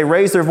heard this, they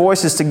raised their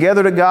voices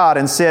together to God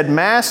and said,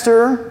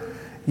 Master,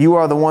 You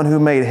are the one who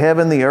made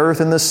heaven, the earth,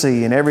 and the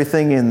sea, and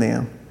everything in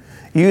them.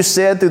 You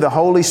said through the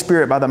Holy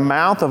Spirit by the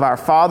mouth of our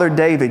father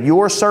David,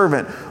 your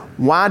servant,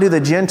 why do the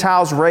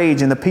Gentiles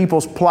rage and the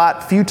peoples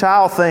plot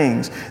futile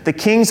things? The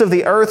kings of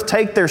the earth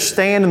take their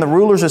stand and the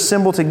rulers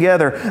assemble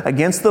together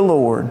against the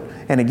Lord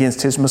and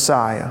against His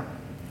Messiah.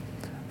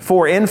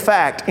 For in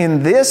fact,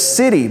 in this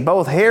city,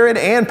 both Herod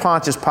and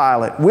Pontius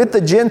Pilate, with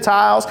the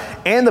Gentiles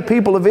and the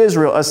people of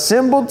Israel,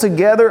 assembled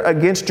together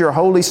against your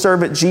holy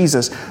servant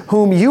Jesus,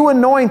 whom you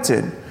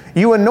anointed.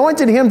 You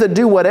anointed Him to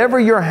do whatever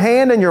your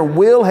hand and your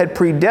will had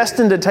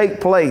predestined to take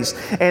place.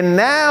 And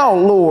now,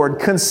 Lord,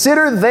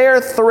 consider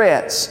their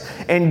threats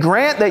and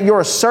grant that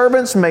your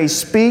servants may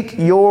speak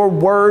your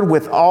word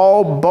with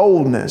all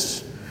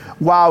boldness,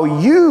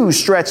 while you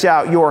stretch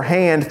out your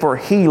hand for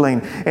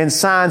healing and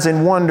signs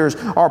and wonders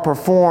are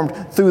performed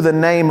through the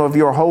name of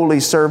your holy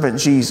servant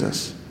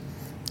Jesus.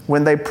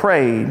 When they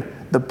prayed,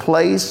 the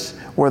place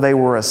where they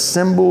were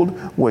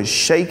assembled was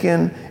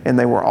shaken, and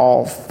they were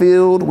all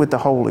filled with the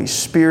Holy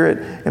Spirit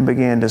and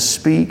began to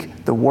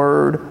speak the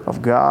word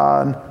of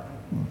God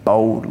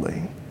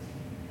boldly.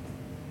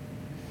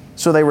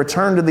 So they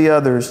return to the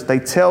others. They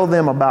tell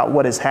them about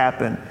what has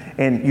happened,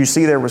 and you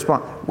see their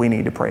response. We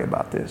need to pray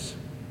about this.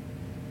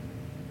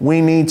 We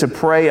need to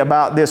pray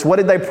about this. What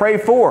did they pray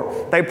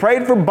for? They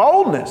prayed for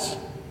boldness.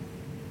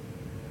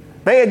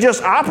 They had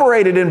just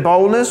operated in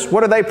boldness.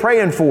 What are they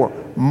praying for?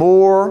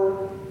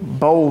 More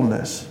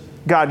boldness.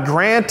 God,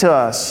 grant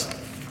us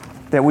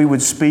that we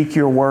would speak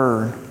your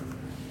word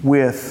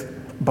with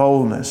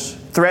boldness.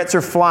 Threats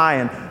are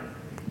flying.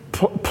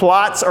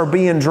 Plots are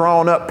being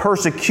drawn up.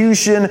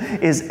 Persecution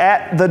is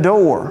at the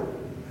door.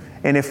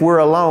 And if we're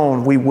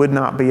alone, we would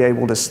not be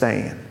able to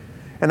stand.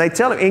 And they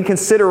tell him, in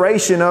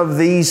consideration of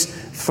these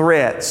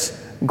threats,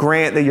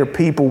 grant that your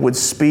people would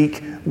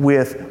speak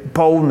with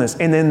boldness.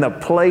 And then the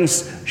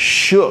place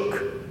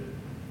shook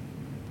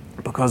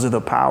because of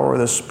the power of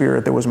the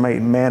Spirit that was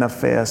made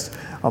manifest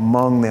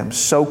among them,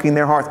 soaking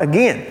their hearts.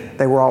 Again,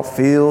 they were all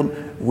filled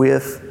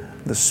with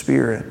the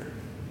Spirit.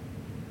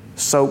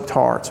 Soaked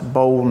hearts,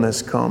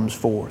 boldness comes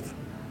forth.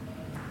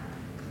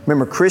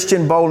 Remember,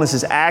 Christian boldness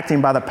is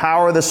acting by the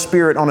power of the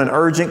Spirit on an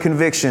urgent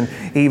conviction,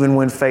 even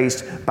when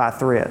faced by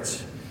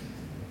threats.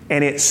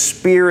 And it's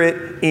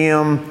Spirit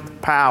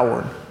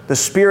empowered. The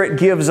Spirit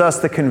gives us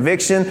the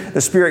conviction.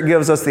 The Spirit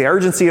gives us the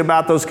urgency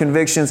about those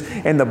convictions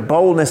and the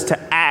boldness to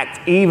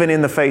act even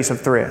in the face of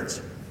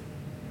threats.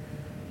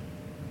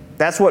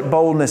 That's what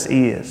boldness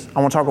is. I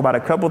want to talk about a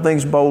couple of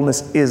things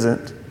boldness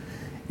isn't,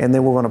 and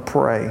then we're going to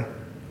pray.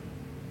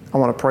 I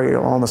want to pray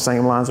along the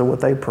same lines of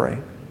what they pray.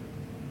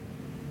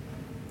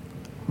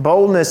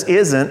 Boldness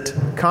isn't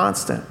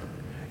constant.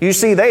 You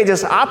see, they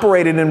just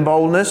operated in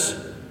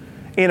boldness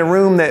in a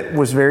room that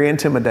was very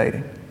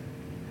intimidating.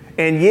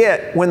 And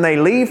yet, when they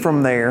leave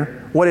from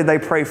there, what did they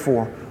pray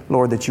for?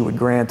 Lord, that you would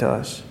grant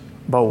us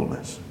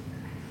boldness.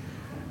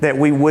 That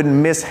we wouldn't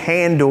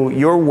mishandle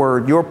your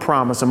word, your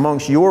promise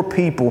amongst your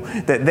people,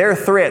 that their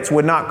threats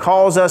would not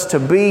cause us to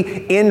be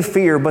in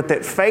fear, but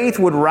that faith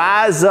would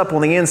rise up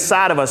on the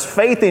inside of us,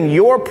 faith in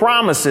your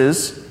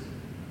promises,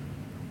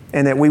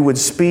 and that we would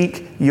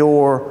speak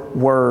your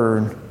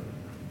word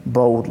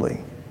boldly.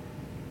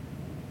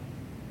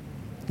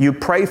 You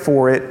pray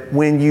for it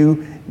when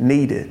you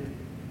need it.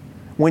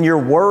 When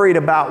you're worried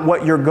about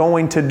what you're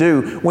going to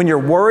do, when you're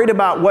worried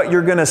about what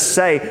you're going to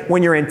say,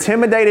 when you're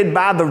intimidated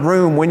by the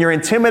room, when you're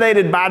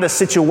intimidated by the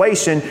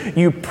situation,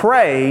 you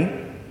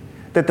pray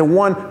that the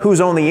one who's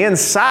on the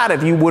inside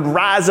of you would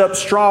rise up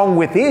strong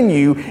within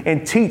you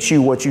and teach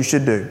you what you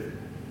should do.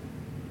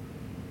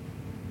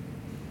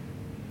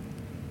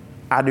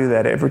 I do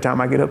that every time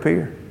I get up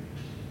here.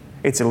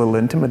 It's a little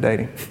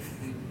intimidating.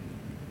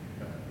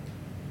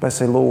 But I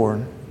say,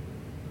 Lord,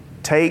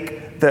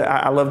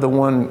 I love the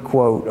one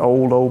quote,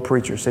 old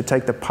preacher said,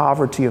 take the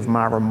poverty of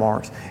my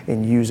remarks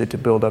and use it to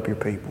build up your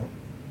people.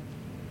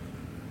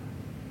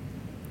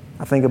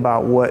 I think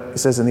about what it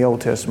says in the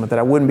Old Testament, that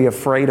I wouldn't be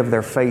afraid of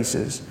their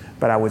faces,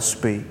 but I would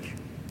speak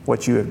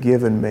what you have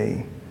given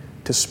me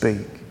to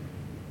speak.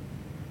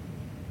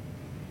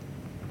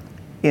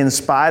 In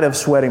spite of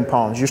sweating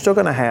palms, you're still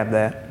going to have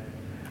that.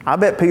 I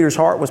bet Peter's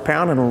heart was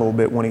pounding a little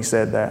bit when he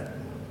said that.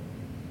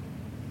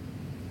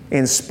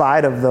 In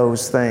spite of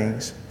those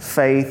things,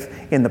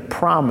 faith in the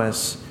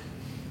promise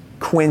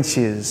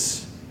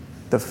quenches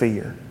the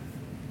fear.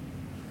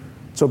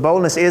 So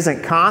boldness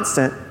isn't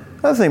constant.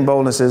 Another thing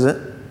boldness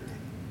isn't.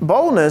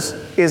 Boldness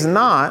is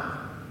not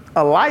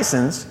a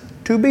license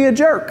to be a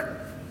jerk.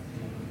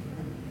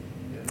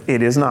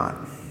 It is not.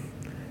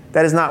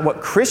 That is not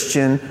what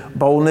Christian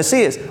boldness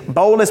is.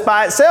 Boldness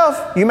by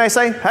itself, you may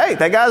say, hey,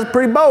 that guy's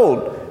pretty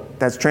bold.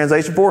 That's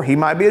translation for he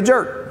might be a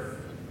jerk.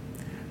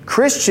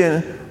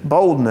 Christian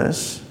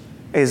boldness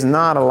is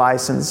not a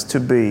license to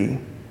be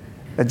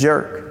a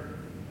jerk.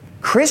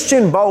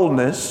 Christian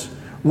boldness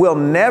will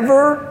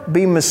never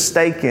be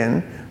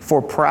mistaken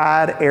for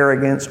pride,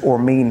 arrogance, or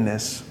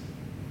meanness.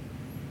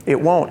 It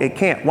won't. It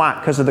can't. Why?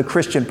 Because of the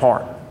Christian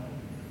part.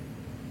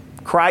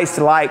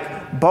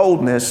 Christ-like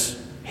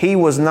boldness, he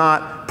was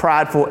not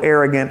prideful,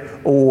 arrogant,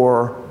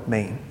 or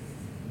mean.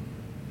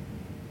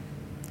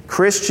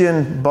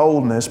 Christian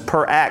boldness,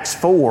 per Acts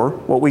 4,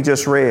 what we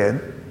just read,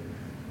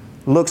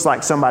 looks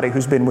like somebody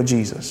who's been with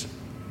Jesus.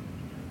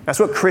 That's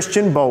what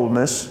Christian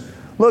boldness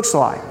looks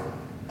like.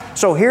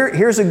 So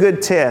here's a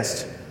good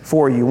test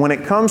for you when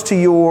it comes to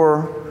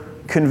your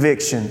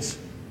convictions.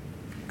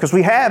 Because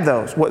we have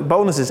those. What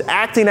boldness is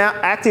acting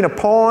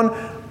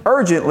upon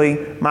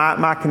urgently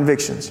my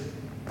convictions.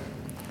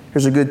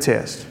 Here's a good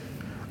test.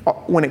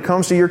 When it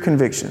comes to your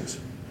convictions,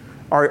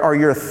 are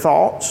your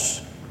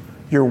thoughts,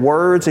 your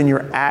words, and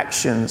your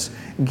actions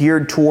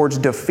geared towards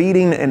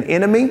defeating an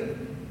enemy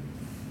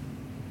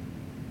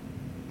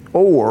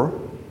or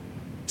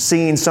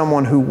seeing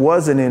someone who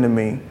was an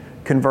enemy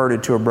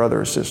converted to a brother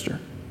or sister?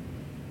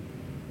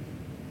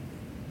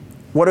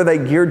 What are they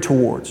geared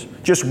towards?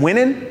 Just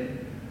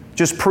winning?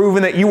 Just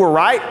proving that you were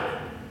right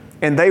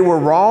and they were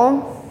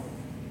wrong?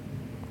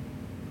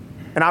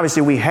 And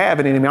obviously we have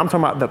an enemy. I'm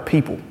talking about the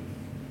people.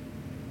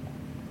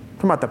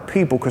 I'm talking about the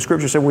people, because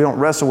Scripture said we don't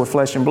wrestle with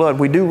flesh and blood.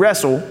 We do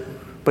wrestle,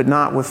 but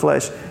not with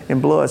flesh and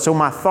blood. So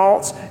my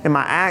thoughts and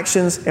my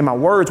actions and my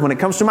words, when it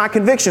comes to my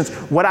convictions,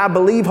 what I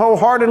believe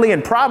wholeheartedly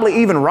and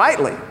probably even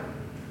rightly,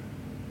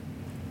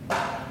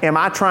 am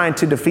I trying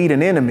to defeat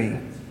an enemy,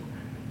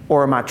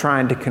 or am I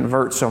trying to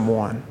convert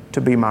someone to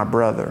be my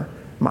brother,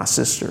 my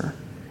sister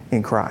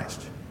in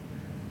Christ?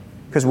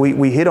 Because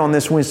we hit on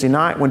this Wednesday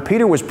night. When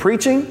Peter was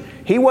preaching,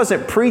 he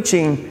wasn't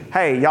preaching,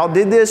 hey, y'all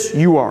did this,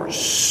 you are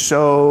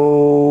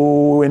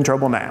so in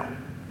trouble now,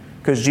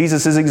 because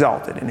Jesus is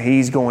exalted and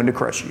He's going to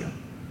crush you.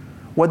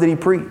 What did He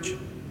preach?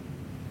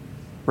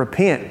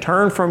 Repent,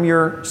 turn from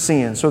your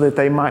sins so that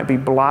they might be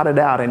blotted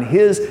out in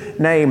His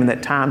name, and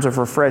that times of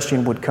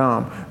refreshing would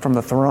come from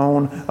the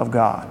throne of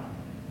God.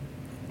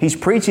 He's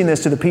preaching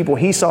this to the people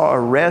He saw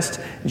arrest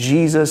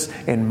Jesus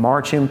and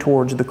march Him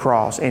towards the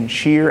cross and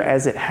cheer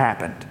as it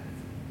happened.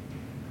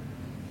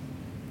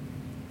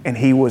 And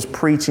He was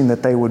preaching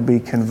that they would be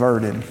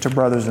converted to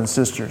brothers and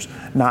sisters,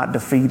 not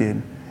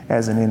defeated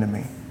as an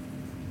enemy.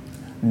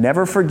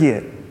 Never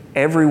forget,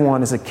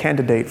 everyone is a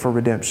candidate for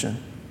redemption.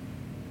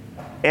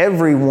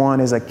 Everyone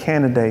is a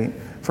candidate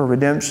for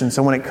redemption.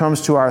 So when it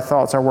comes to our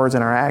thoughts, our words,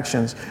 and our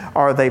actions,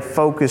 are they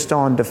focused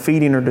on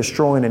defeating or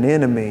destroying an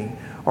enemy,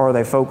 or are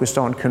they focused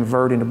on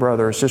converting a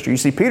brother or sister? You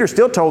see, Peter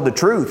still told the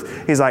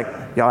truth. He's like,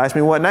 y'all ask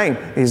me what name?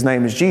 His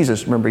name is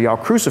Jesus. Remember, y'all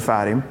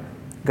crucified Him.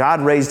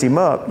 God raised Him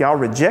up. Y'all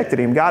rejected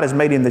Him. God has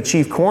made Him the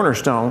chief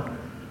cornerstone.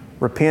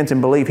 Repent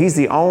and believe. He's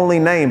the only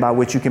name by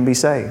which you can be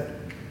saved.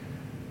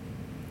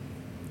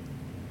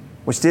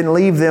 Which didn't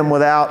leave them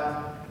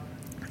without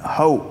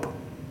hope.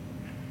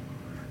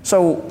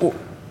 So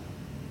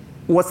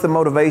what's the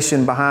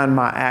motivation behind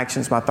my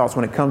actions, my thoughts,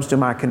 when it comes to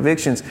my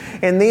convictions?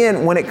 And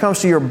then when it comes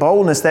to your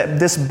boldness,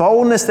 this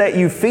boldness that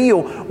you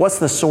feel, what's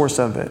the source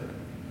of it?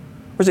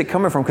 Where's it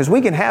coming from? Because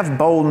we can have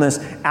boldness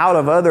out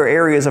of other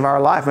areas of our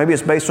life. Maybe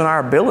it's based on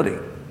our ability.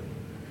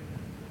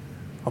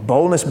 A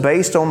boldness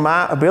based on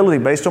my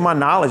ability, based on my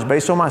knowledge,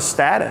 based on my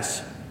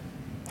status.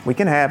 We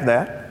can have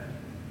that.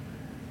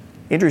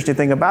 Interesting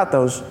thing about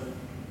those,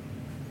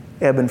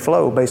 ebb and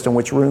flow based on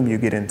which room you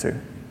get into.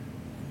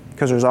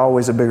 Because there's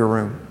always a bigger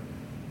room.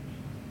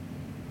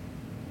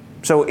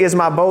 So is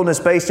my boldness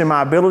based in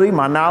my ability,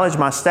 my knowledge,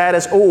 my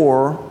status,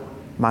 or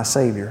my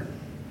Savior?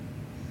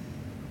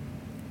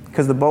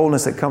 Because the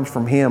boldness that comes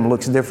from Him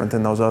looks different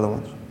than those other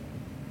ones.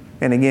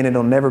 And again,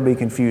 it'll never be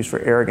confused for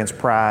arrogance,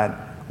 pride,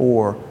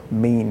 or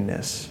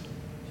meanness.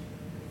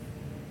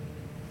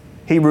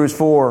 Hebrews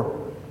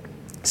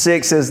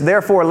 4:6 says,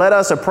 therefore let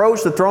us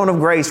approach the throne of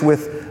grace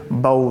with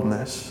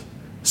boldness,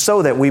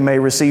 so that we may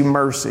receive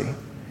mercy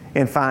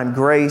and find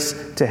grace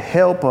to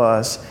help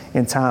us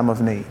in time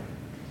of need.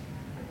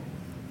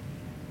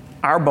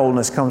 Our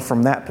boldness comes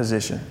from that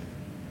position.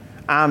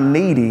 I'm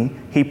needy,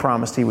 He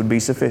promised He would be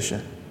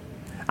sufficient.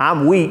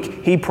 I'm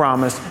weak, He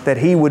promised that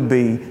He would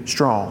be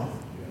strong.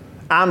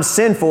 I'm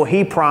sinful,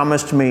 He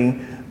promised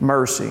me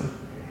mercy.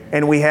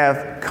 And we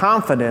have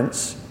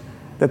confidence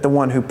that the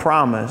one who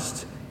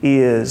promised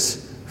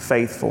is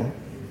faithful.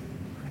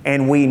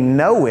 And we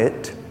know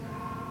it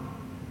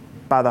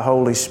by the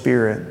Holy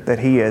Spirit that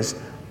He has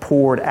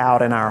poured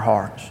out in our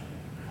hearts.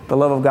 The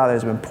love of God that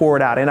has been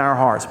poured out in our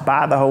hearts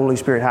by the Holy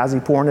Spirit. How's He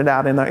pouring it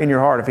out in your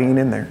heart if He ain't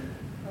in there?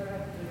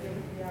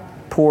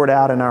 Poured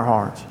out in our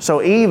hearts.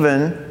 So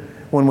even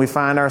when we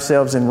find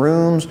ourselves in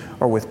rooms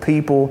or with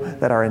people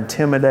that are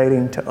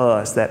intimidating to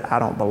us, that I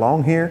don't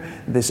belong here,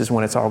 this is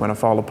when it's all going to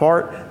fall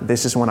apart.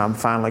 This is when I'm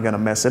finally going to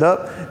mess it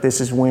up.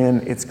 This is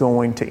when it's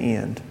going to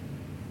end.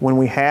 When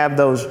we have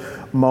those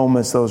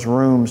moments, those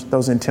rooms,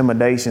 those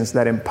intimidations,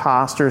 that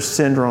imposter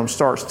syndrome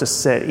starts to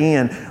set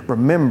in,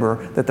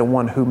 remember that the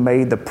one who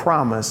made the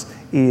promise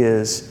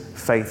is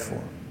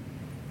faithful.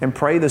 And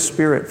pray the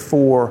Spirit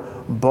for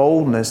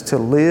boldness to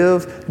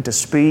live, and to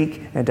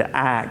speak, and to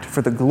act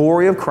for the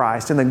glory of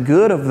Christ and the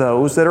good of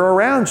those that are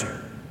around you.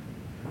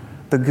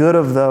 The good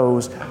of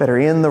those that are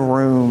in the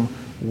room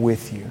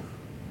with you.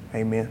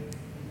 Amen.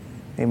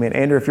 Amen.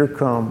 Andrew, if you'll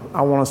come,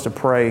 I want us to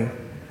pray.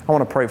 I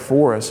want to pray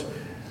for us.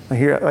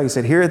 Here, like I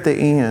said, here at the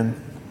end,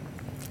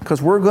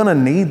 because we're going to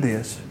need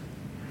this.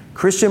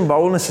 Christian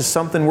boldness is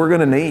something we're going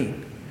to need.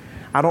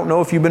 I don't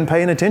know if you've been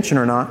paying attention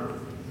or not.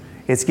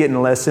 It's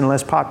getting less and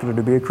less popular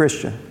to be a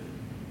Christian.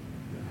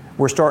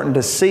 We're starting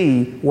to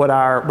see what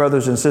our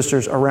brothers and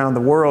sisters around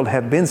the world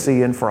have been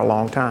seeing for a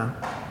long time.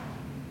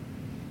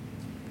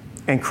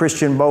 And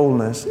Christian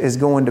boldness is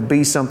going to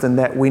be something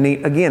that we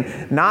need,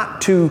 again,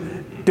 not to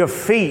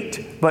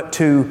defeat, but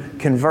to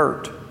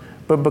convert.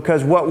 But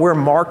because what we're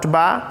marked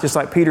by, just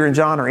like Peter and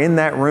John are in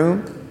that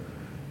room,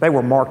 they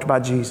were marked by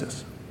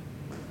Jesus.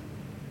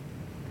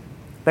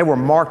 They were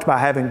marked by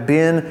having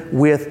been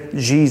with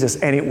Jesus,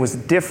 and it was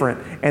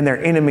different. And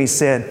their enemies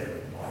said,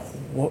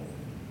 what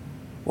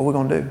are we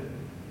going to do?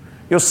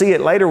 You'll see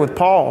it later with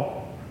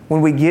Paul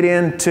when we get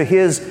into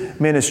his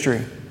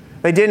ministry.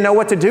 They didn't know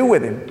what to do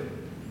with him.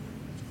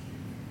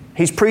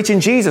 He's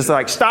preaching Jesus. They're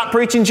like, stop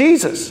preaching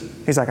Jesus.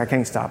 He's like, I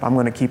can't stop. I'm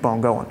going to keep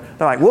on going.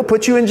 They're like, we'll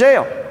put you in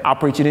jail. I'll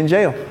preach it in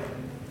jail.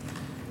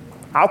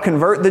 I'll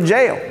convert the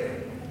jail.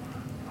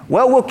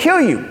 Well, we'll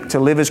kill you. To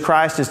live as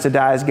Christ is to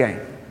die as gain.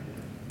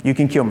 You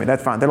can kill me.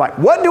 That's fine. They're like,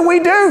 what do we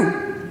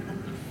do?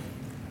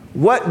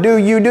 What do?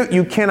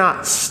 You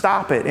cannot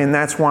stop it. And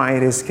that's why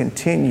it has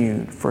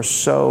continued for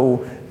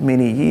so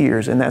many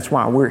years. And that's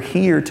why we're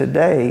here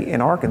today in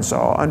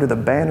Arkansas under the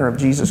banner of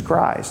Jesus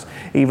Christ,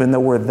 even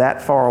though we're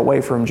that far away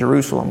from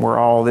Jerusalem where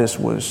all this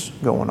was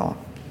going on.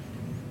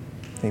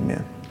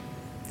 Amen.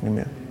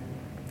 Amen.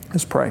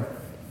 Let's pray.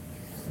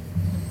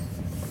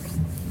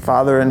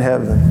 Father in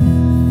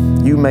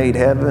heaven, you made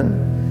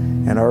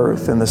heaven and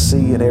earth and the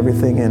sea and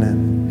everything in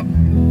it.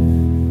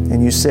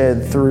 And you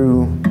said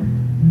through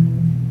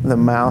the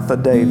mouth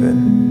of David,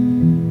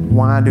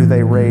 why do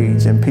they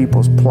rage and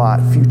peoples plot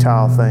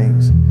futile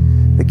things?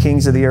 The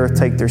kings of the earth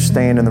take their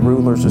stand and the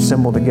rulers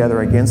assemble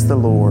together against the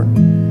Lord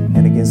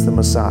and against the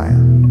Messiah.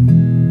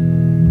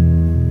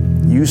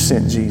 You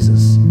sent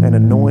Jesus and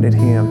anointed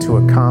him to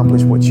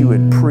accomplish what you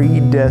had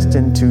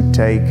predestined to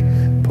take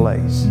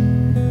place.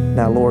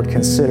 Now, Lord,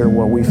 consider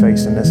what we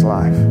face in this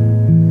life.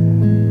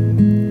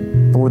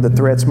 Lord, the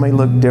threats may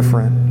look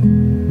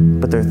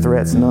different, but they're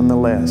threats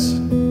nonetheless.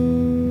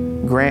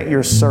 Grant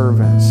your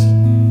servants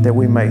that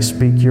we may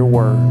speak your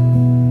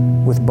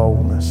word with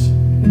boldness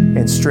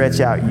and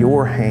stretch out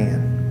your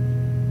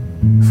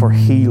hand for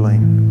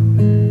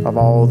healing of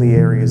all the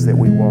areas that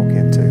we walk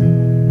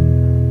into.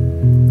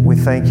 We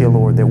thank you,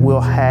 Lord, that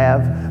we'll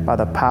have, by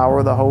the power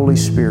of the Holy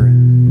Spirit,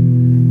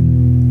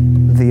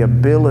 the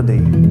ability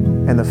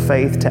and the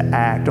faith to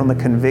act on the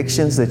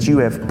convictions that you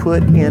have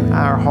put in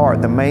our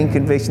heart. The main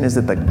conviction is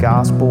that the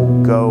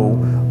gospel go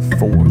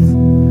forth.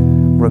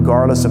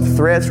 Regardless of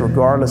threats,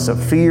 regardless of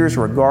fears,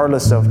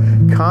 regardless of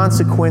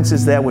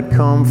consequences that would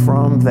come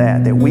from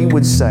that we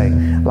would say,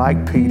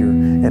 like Peter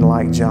and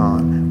like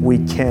John, we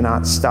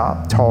cannot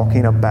stop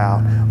talking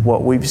about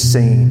what we've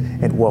seen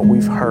and what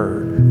we've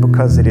heard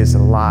because it is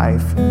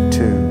life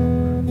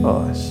to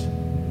us.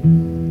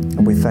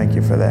 And we thank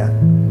you for that.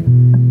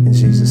 In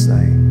Jesus'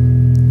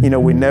 name. You know,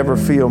 we never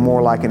feel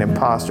more like an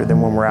imposter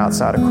than when we're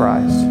outside of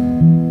Christ.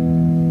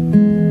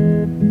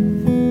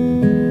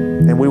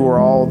 And we were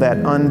all that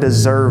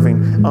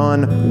undeserving,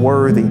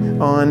 unworthy,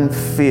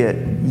 unfit.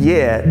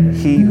 Yet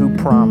he who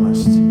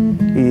promised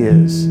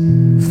is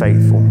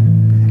faithful.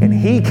 And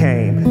he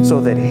came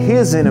so that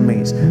his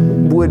enemies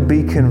would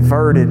be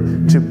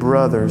converted to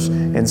brothers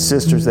and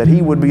sisters, that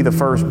he would be the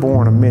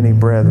firstborn of many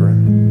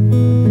brethren.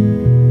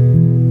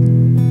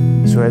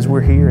 So as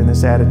we're here in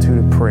this attitude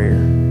of prayer,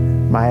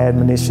 my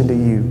admonition to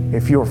you,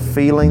 if you're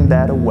feeling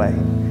that away,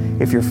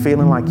 if you're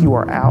feeling like you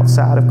are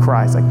outside of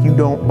Christ, like you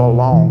don't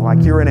belong,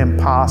 like you're an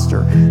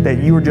imposter,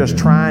 that you're just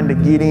trying to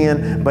get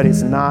in, but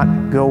it's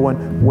not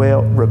going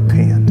well,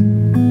 repent.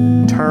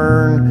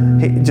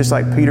 Turn, just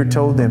like Peter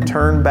told them,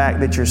 turn back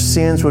that your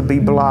sins would be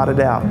blotted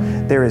out.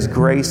 There is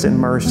grace and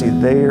mercy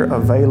there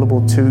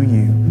available to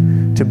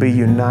you to be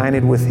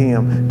united with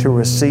Him, to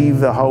receive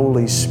the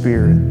Holy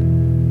Spirit,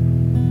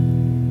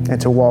 and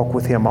to walk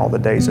with Him all the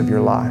days of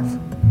your life.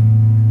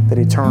 That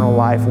eternal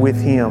life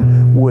with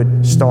Him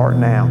would start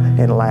now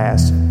and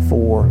last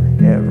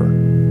forever.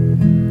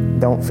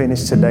 Don't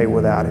finish today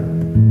without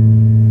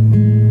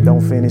Him.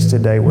 Don't finish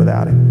today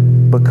without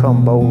Him.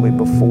 Become boldly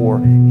before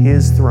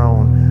His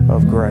throne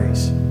of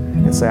grace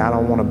and say, I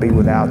don't want to be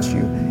without you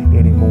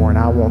anymore, and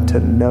I want to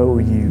know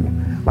you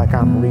like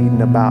I'm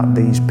reading about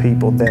these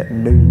people that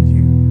knew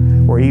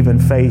you, or even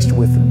faced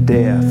with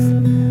death.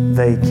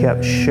 They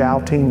kept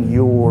shouting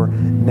your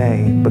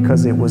name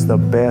because it was the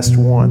best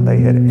one they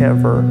had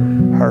ever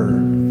heard.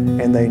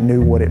 And they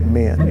knew what it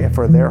meant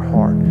for their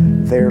heart,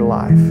 their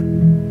life,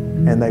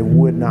 and they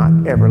would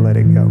not ever let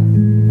it go.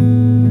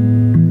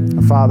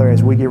 Father,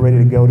 as we get ready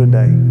to go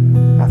today,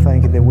 I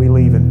thank you that we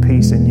leave in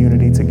peace and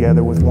unity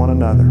together with one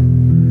another.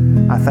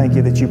 I thank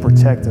you that you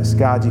protect us.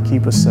 God, you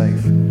keep us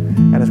safe.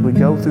 And as we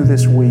go through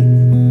this week,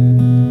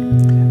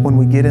 when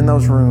we get in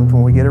those rooms,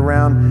 when we get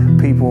around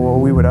people where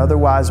we would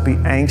otherwise be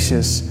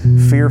anxious,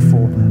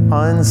 fearful,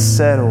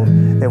 unsettled,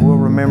 that we'll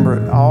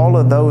remember all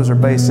of those are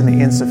based in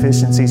the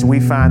insufficiencies we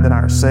find in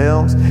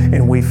ourselves,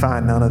 and we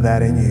find none of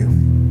that in you.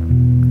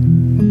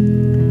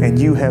 And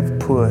you have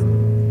put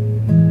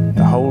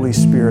the Holy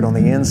Spirit on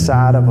the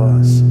inside of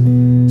us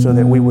so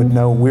that we would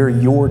know we're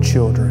your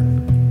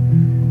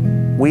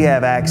children. We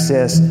have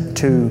access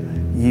to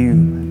you,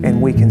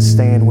 and we can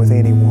stand with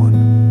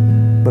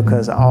anyone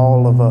because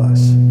all of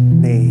us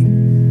need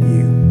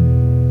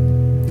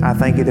you. I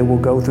thank you that we'll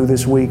go through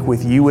this week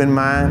with you in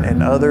mind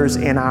and others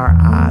in our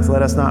eyes.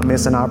 Let us not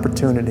miss an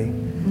opportunity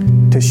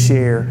to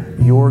share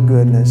your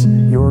goodness,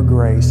 your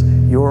grace,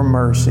 your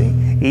mercy,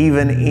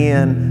 even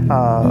in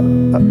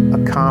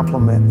a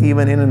compliment,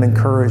 even in an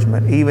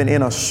encouragement, even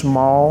in a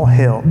small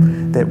help,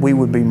 that we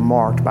would be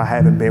marked by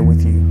having been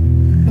with you.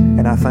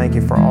 And I thank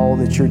you for all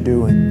that you're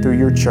doing through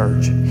your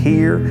church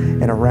here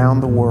and around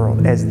the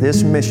world as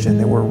this mission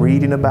that we're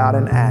reading about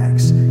in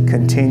Acts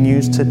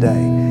continues today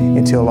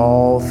until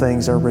all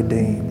things are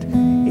redeemed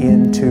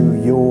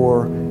into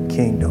your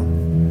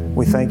kingdom.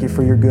 We thank you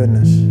for your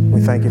goodness.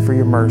 We thank you for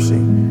your mercy.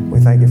 We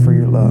thank you for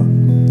your love.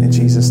 In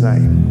Jesus'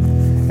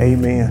 name,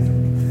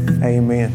 amen. Amen.